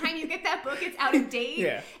by the time you get that book, it's out of date.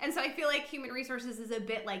 Yeah. And so I feel like human resources is a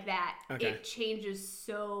bit like that. Okay. It changes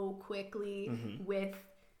so quickly with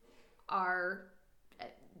our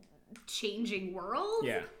changing world.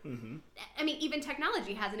 Yeah. I mean, even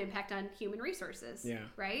technology has an impact on human resources. Yeah.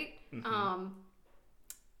 Right?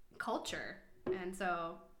 Culture. And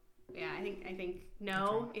so I think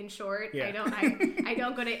no. Okay. In short, I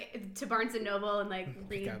don't go to Barnes and Noble and like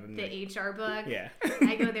read the HR book. Yeah,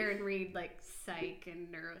 I go there and read like psych and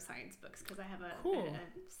neuroscience books because I have a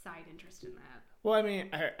side interest in that. Well, I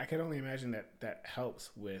mean, I could only imagine that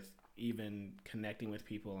helps with even connecting with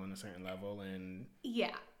people on a certain level and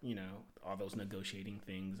all those negotiating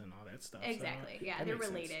things and all that stuff. Exactly. So, they're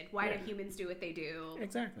related. Sense. Why do humans do what they do?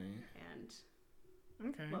 Exactly. And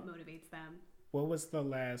what motivates them? What was the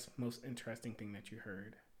last most interesting thing that you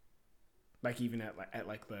heard? Like even at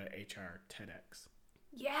the HR TEDx.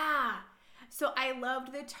 Yeah. So I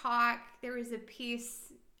loved the talk. There was a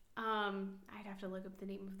piece. I'd have to look up the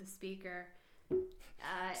name of the speaker.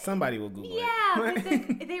 Somebody will Google it. Yeah,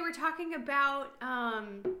 but they were talking about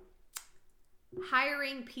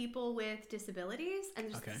hiring people with disabilities and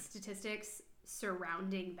just the statistics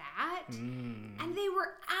surrounding that. And they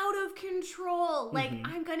were out of control. Like,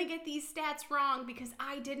 I'm gonna get these stats wrong because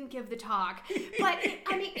I didn't give the talk. But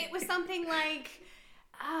it was something like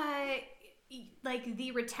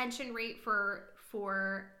the retention rate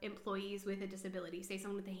for employees with a disability, say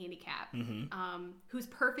someone with a handicap, who's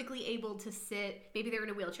perfectly able to sit, maybe they're in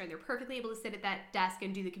a wheelchair and they're perfectly able to sit at that desk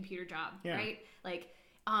and do the computer job, right? Like,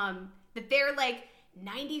 that they're like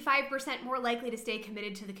 95% more likely to stay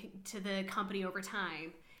committed to the company over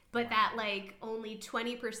time, but that like only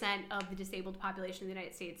 20% of the disabled population in the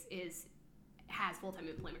United States has full-time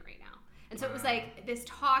employment right now. And so it was like this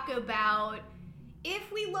talk about, if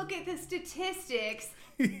we look at the statistics,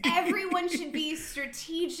 everyone should be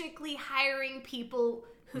strategically hiring people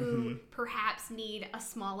who perhaps need a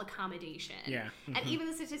small accommodation. Yeah. And even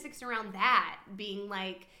the statistics around that being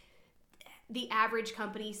like, the average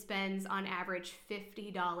company spends on average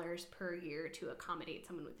 $50 per year to accommodate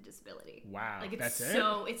someone with a disability. Wow, like it's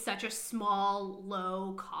it's such a small,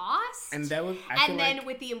 low cost. And that was,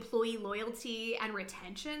 with the employee loyalty and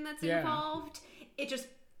retention that's involved, it just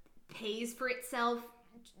pays for itself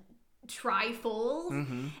trifold.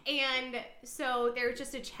 And so there's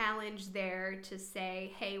just a challenge there to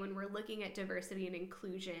say, hey, when we're looking at diversity and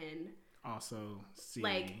inclusion, also see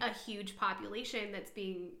like a huge population that's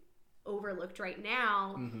being overlooked right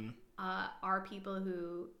now are people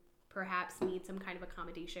who perhaps need some kind of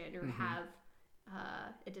accommodation or have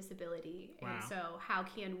a disability. Wow. And so how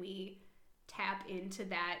can we tap into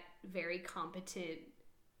that very competent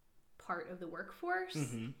part of the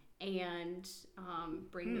workforce and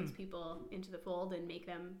bring those people into the fold and make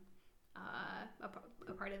them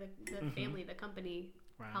a part of the family, the company,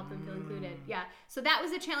 help them feel included. Yeah. So that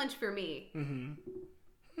was a challenge for me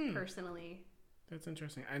personally. That's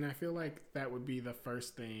interesting. And I feel like that would be the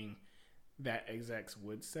first thing that execs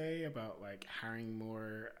would say about like hiring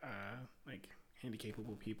more like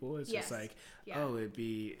handicapable people. It's just like, it'd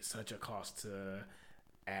be such a cost to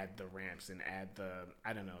add the ramps and add the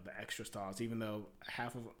extra stalls, even though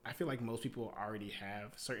I feel like most people already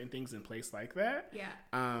have certain things in place like that. Yeah.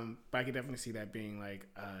 But I could definitely see that being like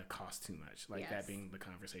cost too much. Like that being the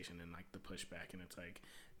conversation and like the pushback, and it's like,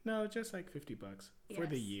 no, just like $50 for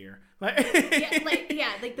the year. Like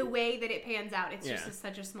the way that it pans out, it's just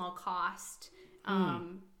such a small cost.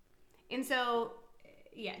 And so,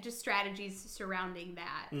 just strategies surrounding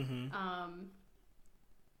that.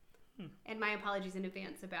 And my apologies in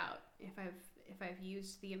advance about if I've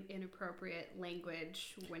used the inappropriate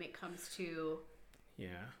language when it comes to. Yeah,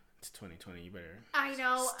 it's 2020. You better. I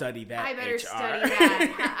know. Study that. I better HR. study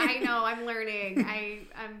that. I know. I'm learning.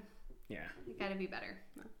 I'm. Yeah. You gotta be better.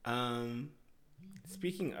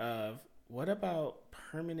 Speaking of, what about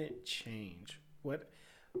permanent change? How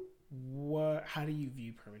do you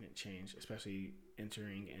view permanent change, especially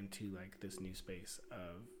entering into like this new space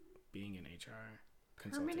of being an HR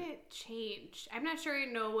consultant? Permanent change. I'm not sure I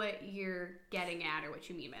know what you're getting at or what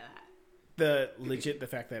you mean by that. The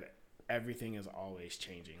fact that everything is always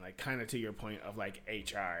changing. Like kind of to your point of like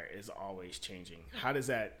HR is always changing. How does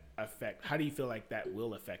that affect, how do you feel like that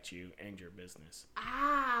will affect you and your business?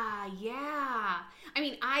 Yeah. I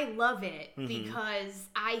mean, I love it because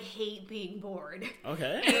I hate being bored.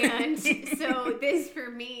 Okay. And so this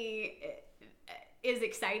for me is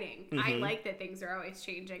exciting. I like that things are always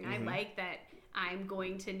changing. I like that I'm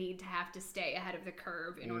going to need to have to stay ahead of the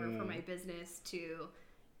curve in order for my business to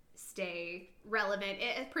stay relevant,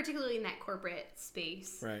 particularly in that corporate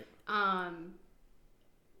space. Right.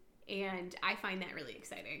 And I find that really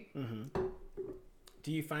exciting.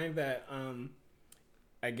 Do you find that,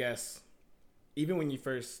 I guess, even when you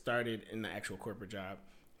first started in the actual corporate job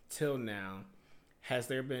till now, has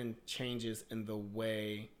there been changes in the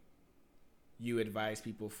way you advise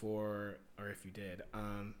people for, or if you did,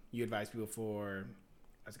 you advise people for,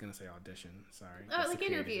 I was going to say audition, sorry. Oh, like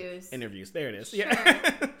interviews. Interviews, there it is. Sure.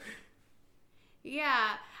 Yeah.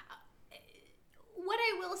 Yeah. What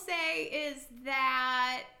I will say is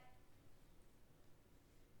that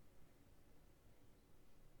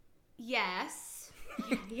yes.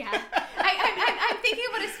 Yeah. I'm thinking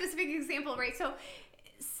about a specific example, right? So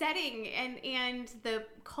setting and the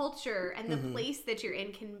culture and the place that you're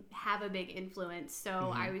in can have a big influence.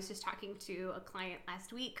 So I was just talking to a client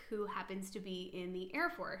last week who happens to be in the Air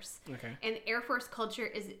Force. Okay. And the Air Force culture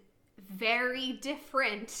is very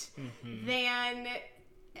different than,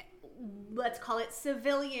 let's call it,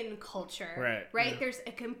 civilian culture. Right? Yeah. There's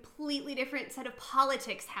a completely different set of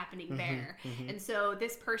politics happening there. And so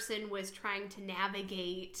this person was trying to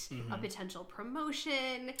navigate a potential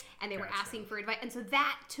promotion, and they were asking for advice. And so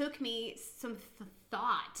that took me some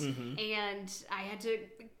thought. And I had to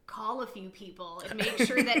call a few people and make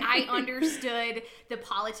sure that I understood the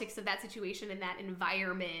politics of that situation and that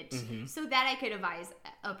environment so that I could advise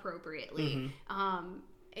appropriately.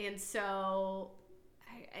 And so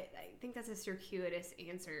I think that's a circuitous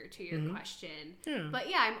answer to your question. Yeah. But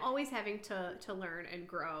yeah, I'm always having to learn and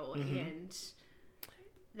grow, and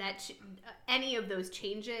that any of those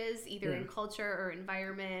changes, either in culture or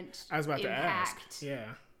environment, I was about to ask. Yeah.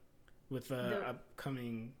 With we're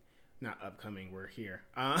here.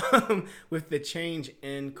 With the change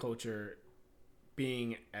in culture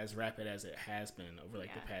being as rapid as it has been over the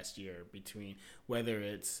past year, between whether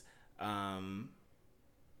it's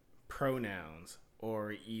pronouns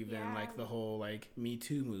or even like the whole like Me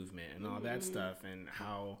Too movement and all that stuff, and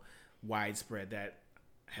how widespread that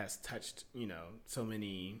has touched, so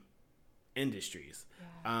many industries.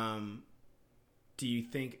 Do you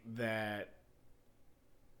think that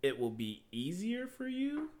it will be easier for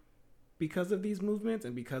you because of these movements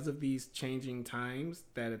and because of these changing times,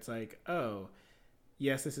 that it's like, oh,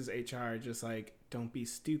 yes, this is HR, just like, don't be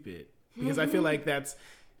stupid? Because I feel like that's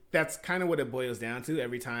kind of what it boils down to.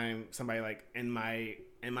 Every time somebody like in my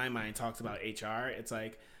mind talks about HR, it's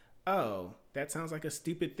like, oh, that sounds like a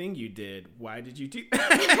stupid thing you did. Why did you do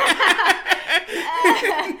that?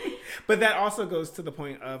 But that also goes to the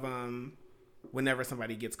point of whenever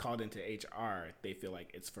somebody gets called into HR, they feel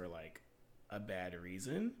like it's for like a bad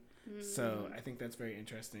reason. So I think that's very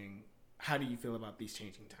interesting. How do you feel about these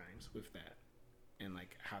changing times with that, and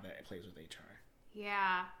like how that plays with HR?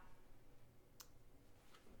 Yeah.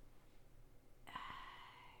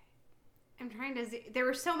 I'm trying to, there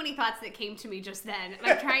were so many thoughts that came to me just then, and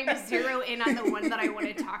I'm trying to zero in on the one that I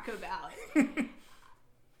want to talk about. I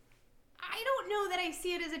don't know that I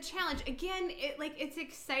see it as a challenge. Again, it's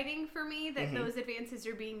exciting for me that those advances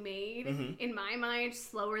are being made, in my mind,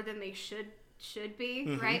 slower than they should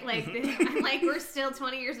be, right? Like, I'm like, we're still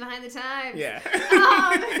 20 years behind the times. Yeah.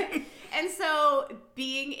 And so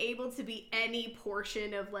being able to be any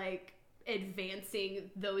portion of like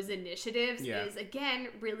advancing those initiatives is, again,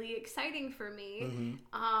 really exciting for me,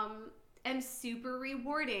 and super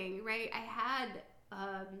rewarding, right? I had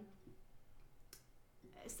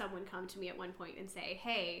someone come to me at one point and say,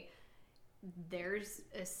 hey, there's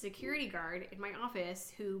a security guard in my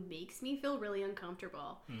office who makes me feel really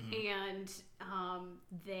uncomfortable, and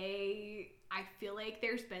I feel like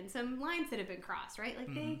there's been some lines that have been crossed, right?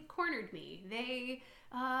 Like they cornered me, they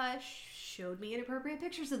showed me inappropriate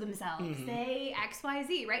pictures of themselves, they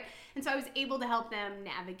XYZ, right? And so I was able to help them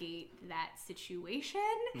navigate that situation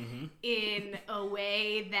in a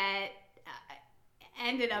way that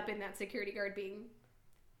ended up in that security guard being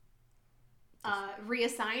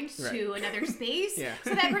reassigned to another space,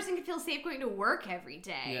 so that person can feel safe going to work every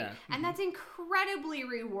day. And that's incredibly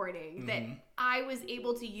rewarding, that I was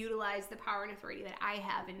able to utilize the power and authority that I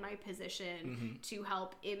have in my position to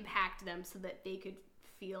help impact them so that they could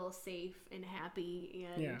feel safe and happy.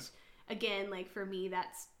 And again, like for me,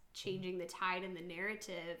 that's changing the tide and the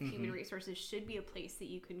narrative, human resources should be a place that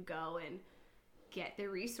you can go and get the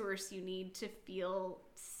resource you need to feel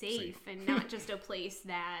safe and not just a place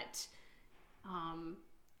that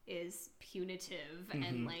is punitive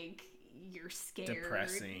and like you're scared.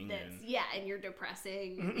 Depressing. And you're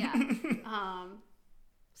depressing.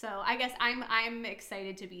 So I guess I'm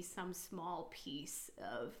excited to be some small piece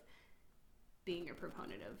of being a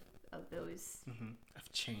proponent of those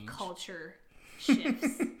of change, culture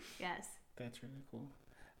shifts. Yes. That's really cool.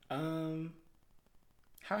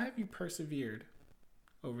 How have you persevered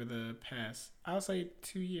over the past, I'll say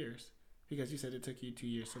 2 years, because you said it took you 2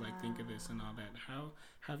 years to like think of this and all that. How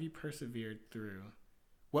have you persevered through?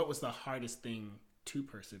 What was the hardest thing to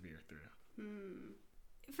persevere through?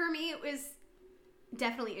 For me, it was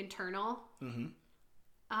definitely internal.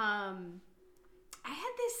 I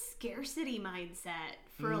had this scarcity mindset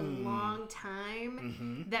for a long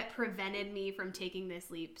time that prevented me from taking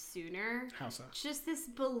this leap sooner. How so? Just this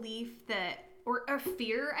belief that, or a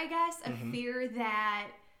fear, I guess, a fear that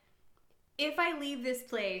if I leave this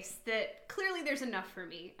place, that clearly there's enough for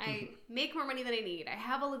me. I make more money than I need. I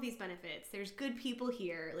have all of these benefits. There's good people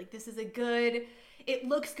here. Like, this is a good, it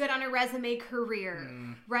looks good on a resume career,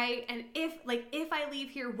 right? And if I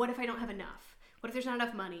leave here, what if I don't have enough? What if there's not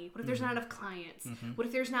enough money? What if there's not enough clients? What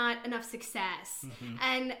if there's not enough success?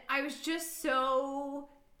 And I was just so,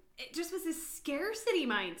 it just was this scarcity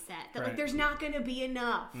mindset that like there's not going to be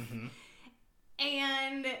enough.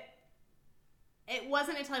 And it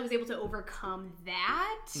wasn't until I was able to overcome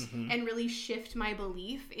that and really shift my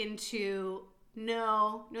belief into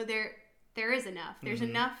no, there is enough. There's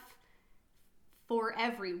enough for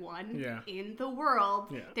everyone in the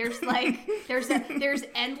world. There's like there's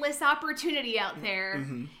endless opportunity out there,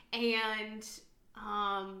 and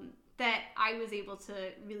that I was able to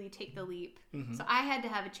really take the leap. So I had to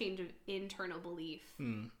have a change of internal belief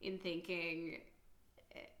in thinking,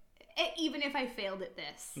 even if I failed at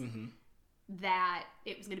this, that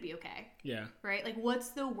it was going to be okay. Right? Like, what's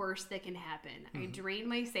the worst that can happen? I drain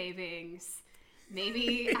my savings.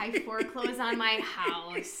 Maybe I foreclose on my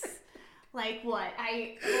house. Like what?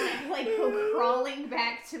 I like go crawling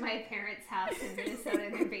back to my parents' house in Minnesota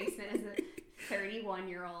in their basement as a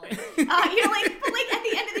 31-year-old. But like at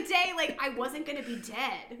the end of the day, like I wasn't gonna be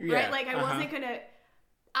dead, right? Like I wasn't gonna.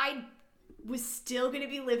 I was still gonna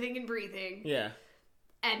be living and breathing.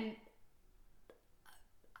 And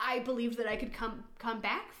I believed that I could come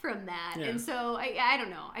back from that, and so I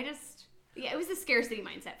don't know. I just it was the scarcity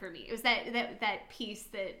mindset for me. It was that piece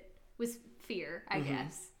that was fear, I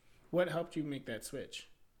guess. What helped you make that switch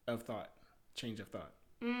of thought, change of thought?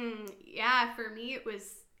 For me, it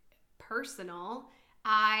was personal.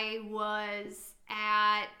 I was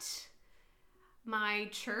at my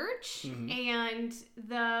church, and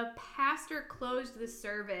the pastor closed the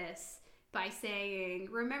service by saying,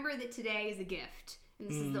 remember that today is a gift. And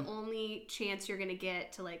this is the only chance you're going to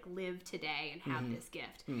get to, like, live today and have this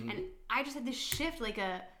gift. And I just had this shift, like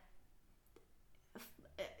a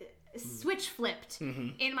switch flipped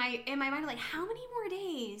in my mind, like, how many more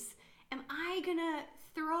days am I gonna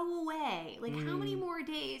throw away? Like, how many more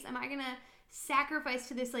days am I gonna sacrifice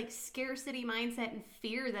to this like scarcity mindset and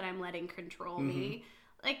fear that I'm letting control me?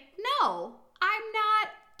 Like, no, I'm not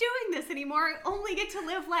doing this anymore. I only get to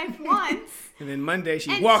live life once. And then Monday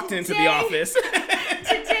she walked into the office.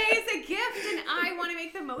 Today is a gift, and I want to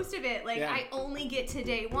make the most of it. Like, I only get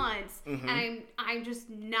today once, and I'm just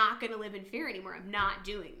not going to live in fear anymore. I'm not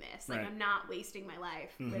doing this. Like, I'm not wasting my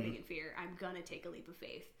life living in fear. I'm going to take a leap of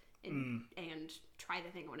faith and try the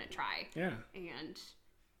thing I want to try. And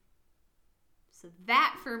so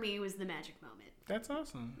that, for me, was the magic moment. That's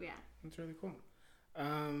awesome. Yeah. That's really cool.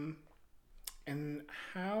 And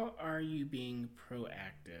how are you being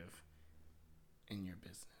proactive in your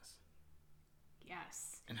business?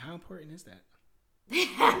 Yes. And how important is that?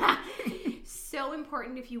 So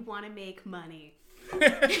important if you want to make money.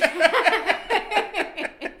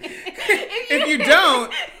 If you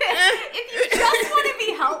don't. If you just want to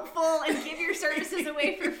be helpful and give your services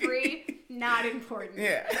away for free, not important.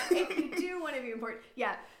 If you do want to be important,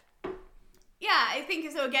 I think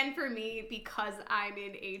so. Again, for me, because I'm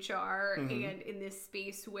in HR and in this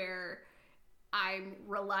space where I'm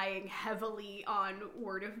relying heavily on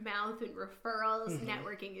word of mouth and referrals,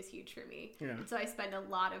 networking is huge for me. And so I spend a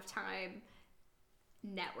lot of time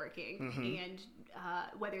networking, and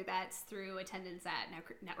whether that's through attendance at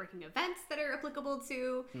networking events that are applicable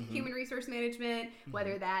to human resource management,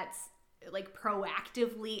 whether that's like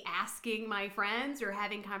proactively asking my friends or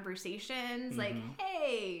having conversations like,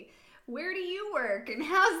 hey, where do you work and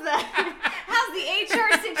how's the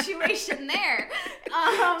HR situation there?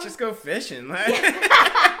 Just go fishing. Well, I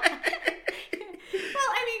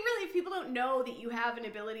mean, really, if people don't know that you have an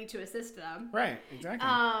ability to assist them, right? Exactly.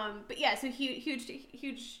 But yeah, so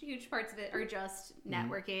huge parts of it are just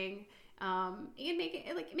networking. And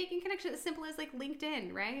making connections as simple as like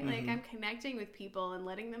LinkedIn, right? Like I'm connecting with people and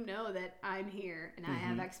letting them know that I'm here and I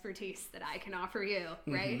have expertise that I can offer you,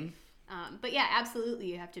 right? But yeah,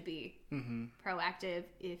 absolutely, you have to be proactive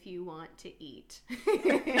if you want to eat.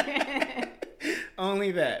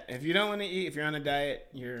 Only that. If you don't want to eat, if you're on a diet,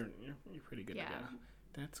 you're pretty good to go.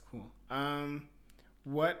 That's cool.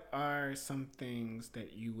 What are some things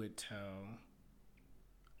that you would tell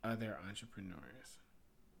other entrepreneurs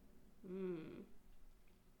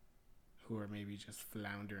who are maybe just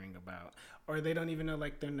floundering about, or they don't even know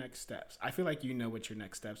like their next steps? I feel like you know what your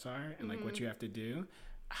next steps are and like what you have to do.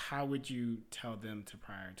 How would you tell them to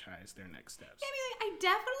prioritize their next steps? I mean, like, I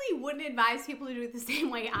definitely wouldn't advise people to do it the same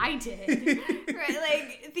way I did. Right?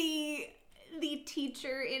 Like the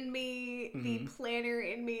teacher in me, the planner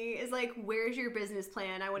in me is like, where's your business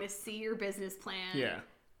plan? I want to see your business plan. Yeah.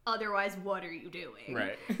 Otherwise, what are you doing?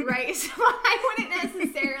 Right. Right? So I wouldn't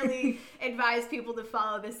necessarily advise people to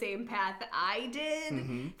follow the same path that I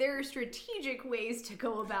did. There are strategic ways to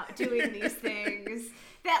go about doing these things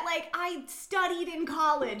that, like, I studied in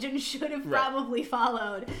college and should have probably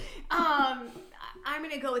followed. I'm going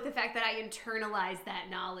to go with the fact that I internalized that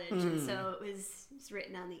knowledge. And so it was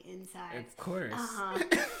written on the inside. Of course.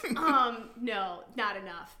 No, not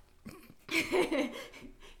enough.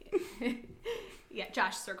 Yeah,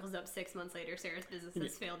 Josh circles up 6 months later. Sarah's business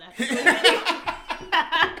has failed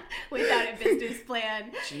without a business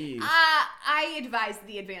plan. Jeez. I advise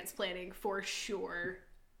the advanced planning for sure.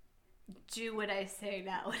 Do what I say,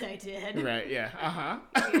 not what I did. Right, yeah.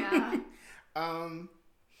 Yeah.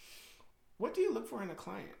 What do you look for in a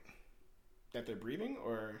client? That they're breathing,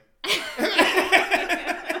 or?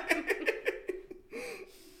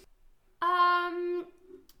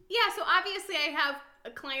 Yeah, so obviously I have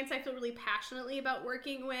clients I feel really passionately about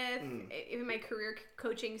working with. In my career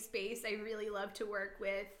coaching space, I really love to work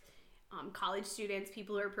with college students,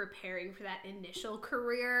 people who are preparing for that initial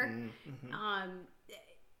career.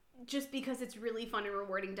 Just because it's really fun and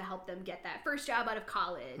rewarding to help them get that first job out of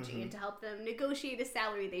college and to help them negotiate a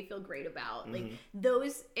salary they feel great about. Like,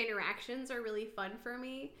 those interactions are really fun for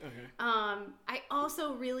me. Okay. I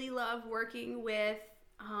also really love working with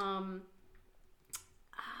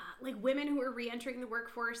like women who are re-entering the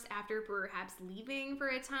workforce after perhaps leaving for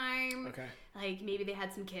a time. Okay. Like maybe they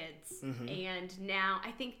had some kids and now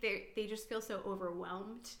I think they just feel so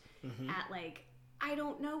overwhelmed at like, I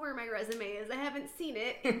don't know where my resume is. I haven't seen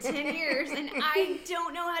it in 10 years and I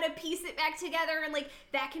don't know how to piece it back together. And like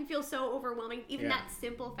that can feel so overwhelming. Even that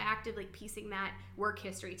simple fact of like piecing that work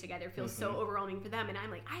history together feels so overwhelming for them. And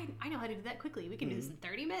I'm like, I know how to do that quickly. We can do this in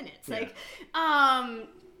 30 minutes. Yeah. Like,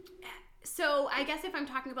 so I guess if I'm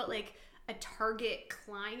talking about like a target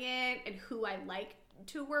client and who I like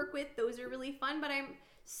to work with, those are really fun, but I'm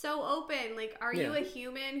so open. Like, are you a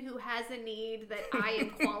human who has a need that I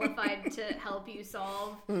am qualified to help you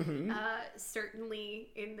solve?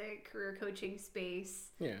 Certainly in the career coaching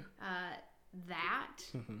space. Yeah. That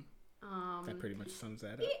pretty much sums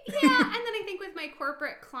that up. Yeah, and then I think with my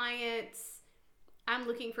corporate clients, I'm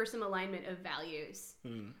looking for some alignment of values.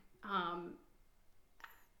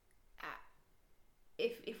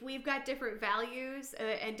 If we've got different values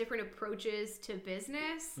and different approaches to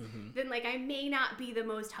business, then like I may not be the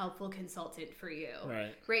most helpful consultant for you,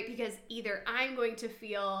 right? Because either I'm going to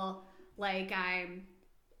feel like I'm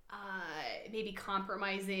maybe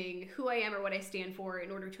compromising who I am or what I stand for in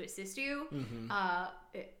order to assist you,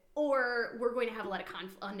 or we're going to have a lot of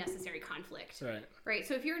unnecessary conflict, right?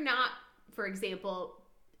 So if you're not, for example,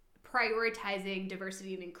 prioritizing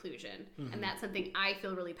diversity and inclusion, and that's something I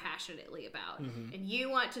feel really passionately about, and you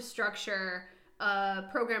want to structure a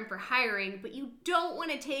program for hiring, but you don't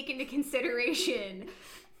want to take into consideration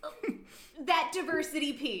that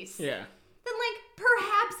diversity piece, then like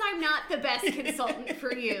perhaps I'm not the best consultant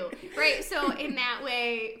for you, right? So in that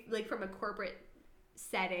way, like from a corporate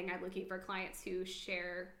setting, I'm looking for clients who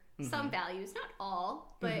share some values, not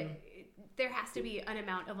all, but there has to be an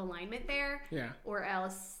amount of alignment there, or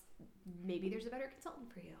else maybe there's a better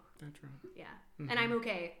consultant for you. That's right. Yeah. And I'm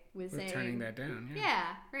okay with saying turning that down.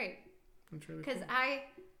 Yeah, right. That's really because cool.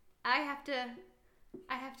 I have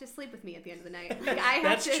to sleep with me at the end of the night. Like I have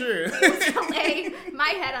That's to, true. to lay my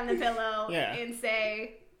head on the pillow and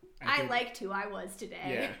say I liked who I was today.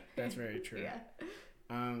 Yeah, that's very true.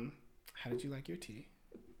 How did you like your tea?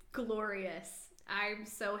 Glorious. I'm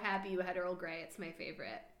so happy you had Earl Grey. It's my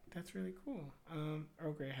favorite. That's really cool.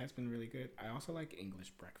 Earl Grey has been really good. I also like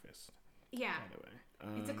English breakfast. Yeah. By the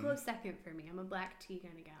way. It's a close second for me. I'm a black tea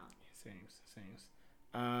kind of gal. Same.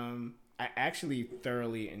 I actually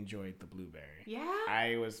thoroughly enjoyed the blueberry. Yeah?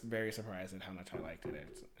 I was very surprised at how much I liked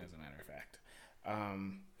it, as a matter of fact.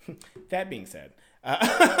 That being said,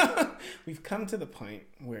 we've come to the point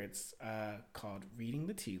where it's called Reading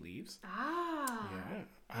the Tea Leaves. Ah.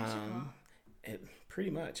 Yeah. Pretty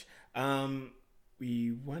much.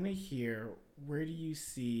 We want to hear, where do you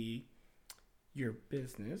see your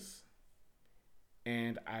business?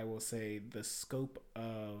 And I will say the scope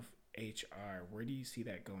of HR. Where do you see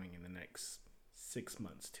that going in the next 6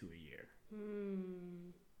 months to a year?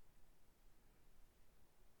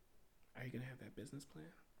 Are you going to have that business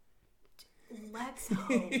plan? Let's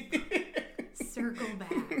hope. Circle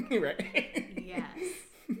back. Right. Yes.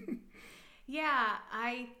 Yeah,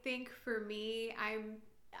 I think for me, I'm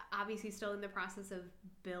obviously still in the process of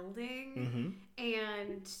building,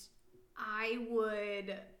 and I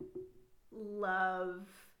would love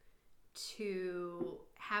to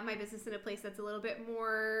have my business in a place that's a little bit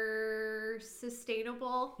more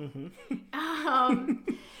sustainable, and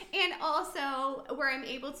also where I'm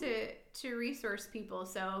able to resource people.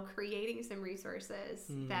 So creating some resources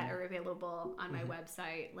that are available on my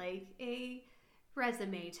website, like a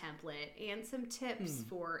resume template and some tips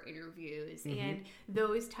for interviews and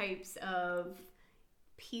those types of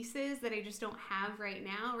pieces that I just don't have right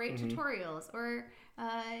now, right? Tutorials or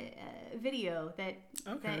video that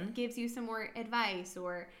gives you some more advice,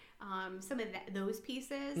 or some of those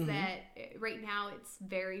pieces that right now it's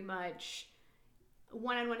very much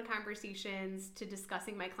one-on-one conversations to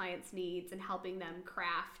discussing my clients' needs and helping them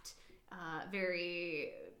craft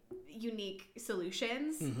very unique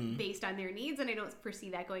solutions based on their needs. And I don't foresee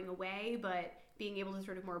that going away, but being able to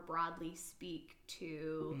sort of more broadly speak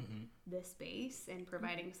to the space and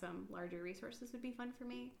providing some larger resources would be fun for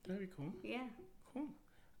me. That'd be cool. Yeah. Cool.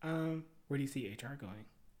 Where do you see HR going?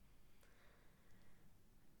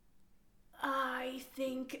 I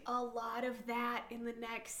think a lot of that in the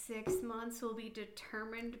next 6 months will be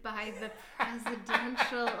determined by the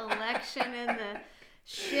presidential election and the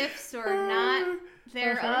shifts or not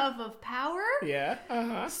thereof of power. Yeah.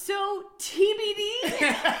 So TBD.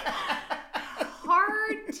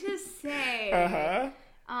 Hard to say.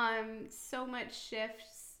 So much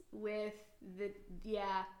shifts with the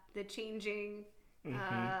changing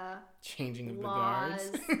changing of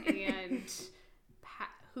laws the guards and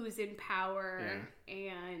who's in power,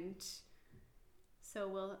 and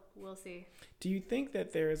so we'll see. Do you think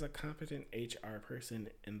that there is a competent HR person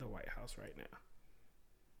in the White House right now?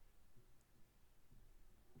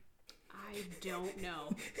 I don't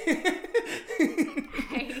know.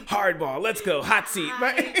 Hardball, let's go. Hot seat.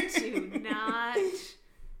 I do not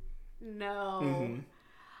know.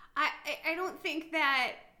 I don't think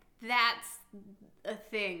that that's a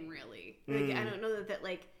thing, really. Like, I don't know that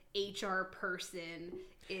like HR person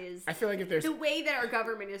is. I feel like if there's the way that our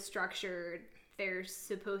government is structured, there's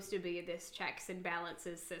supposed to be this checks and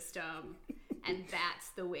balances system, and that's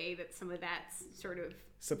the way that some of that's sort of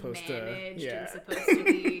supposed managed to, and supposed to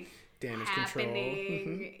be damage happening.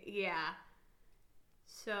 control. Yeah.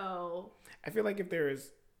 So I feel like if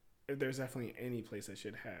there's definitely any place that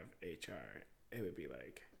should have HR, it would be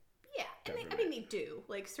like. Yeah, I mean they do.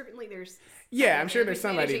 Like certainly there's. Yeah, I'm sure there's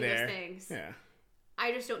somebody managing there. those things. Yeah.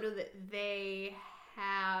 I just don't know that they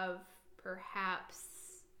have perhaps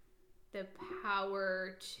the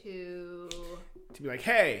power to be like,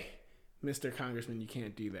 hey, Mr. Congressman, you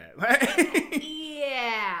can't do that.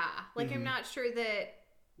 Yeah. Like I'm not sure that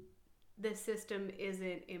the system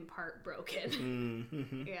isn't in part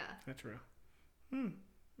broken. Yeah. That's real.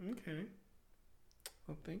 Okay.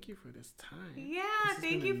 Well, thank you for this time. Yeah,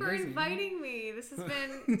 thank you for inviting me. This has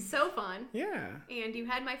been so fun. Yeah. And you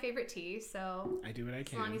had my favorite tea, so I do what I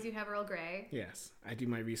can. As long as you have Earl Grey. Yes, I do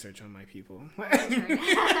my research on my people. Right.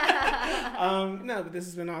 No, but this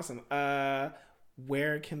has been awesome.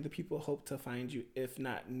 Where can the people hope to find you, if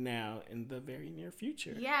not now, in the very near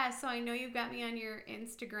future? Yeah, so I know you've got me on your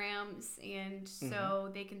Instagrams, and so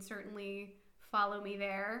they can certainly follow me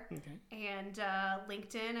there. Okay. And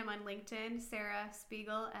LinkedIn, I'm on LinkedIn, Sarah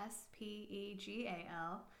Spiegel,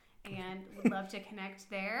 Spegal, and would love to connect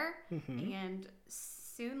there. And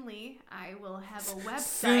soonly, I will have a website.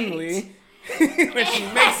 Soonly? When she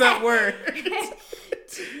makes up words.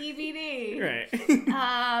 TBD. Right.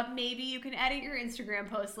 Maybe you can edit your Instagram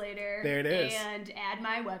post later. There it is. And add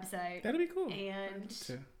my website. That'd be cool. And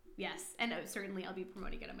yes, and certainly I'll be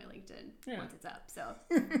promoting it on my LinkedIn once it's up. So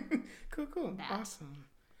cool. Awesome.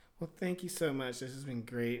 Well, thank you so much. This has been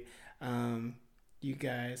great. You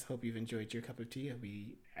guys, hope you've enjoyed your cup of tea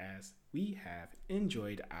as we have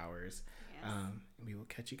enjoyed ours. Yes. We will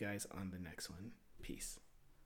catch you guys on the next one. Peace.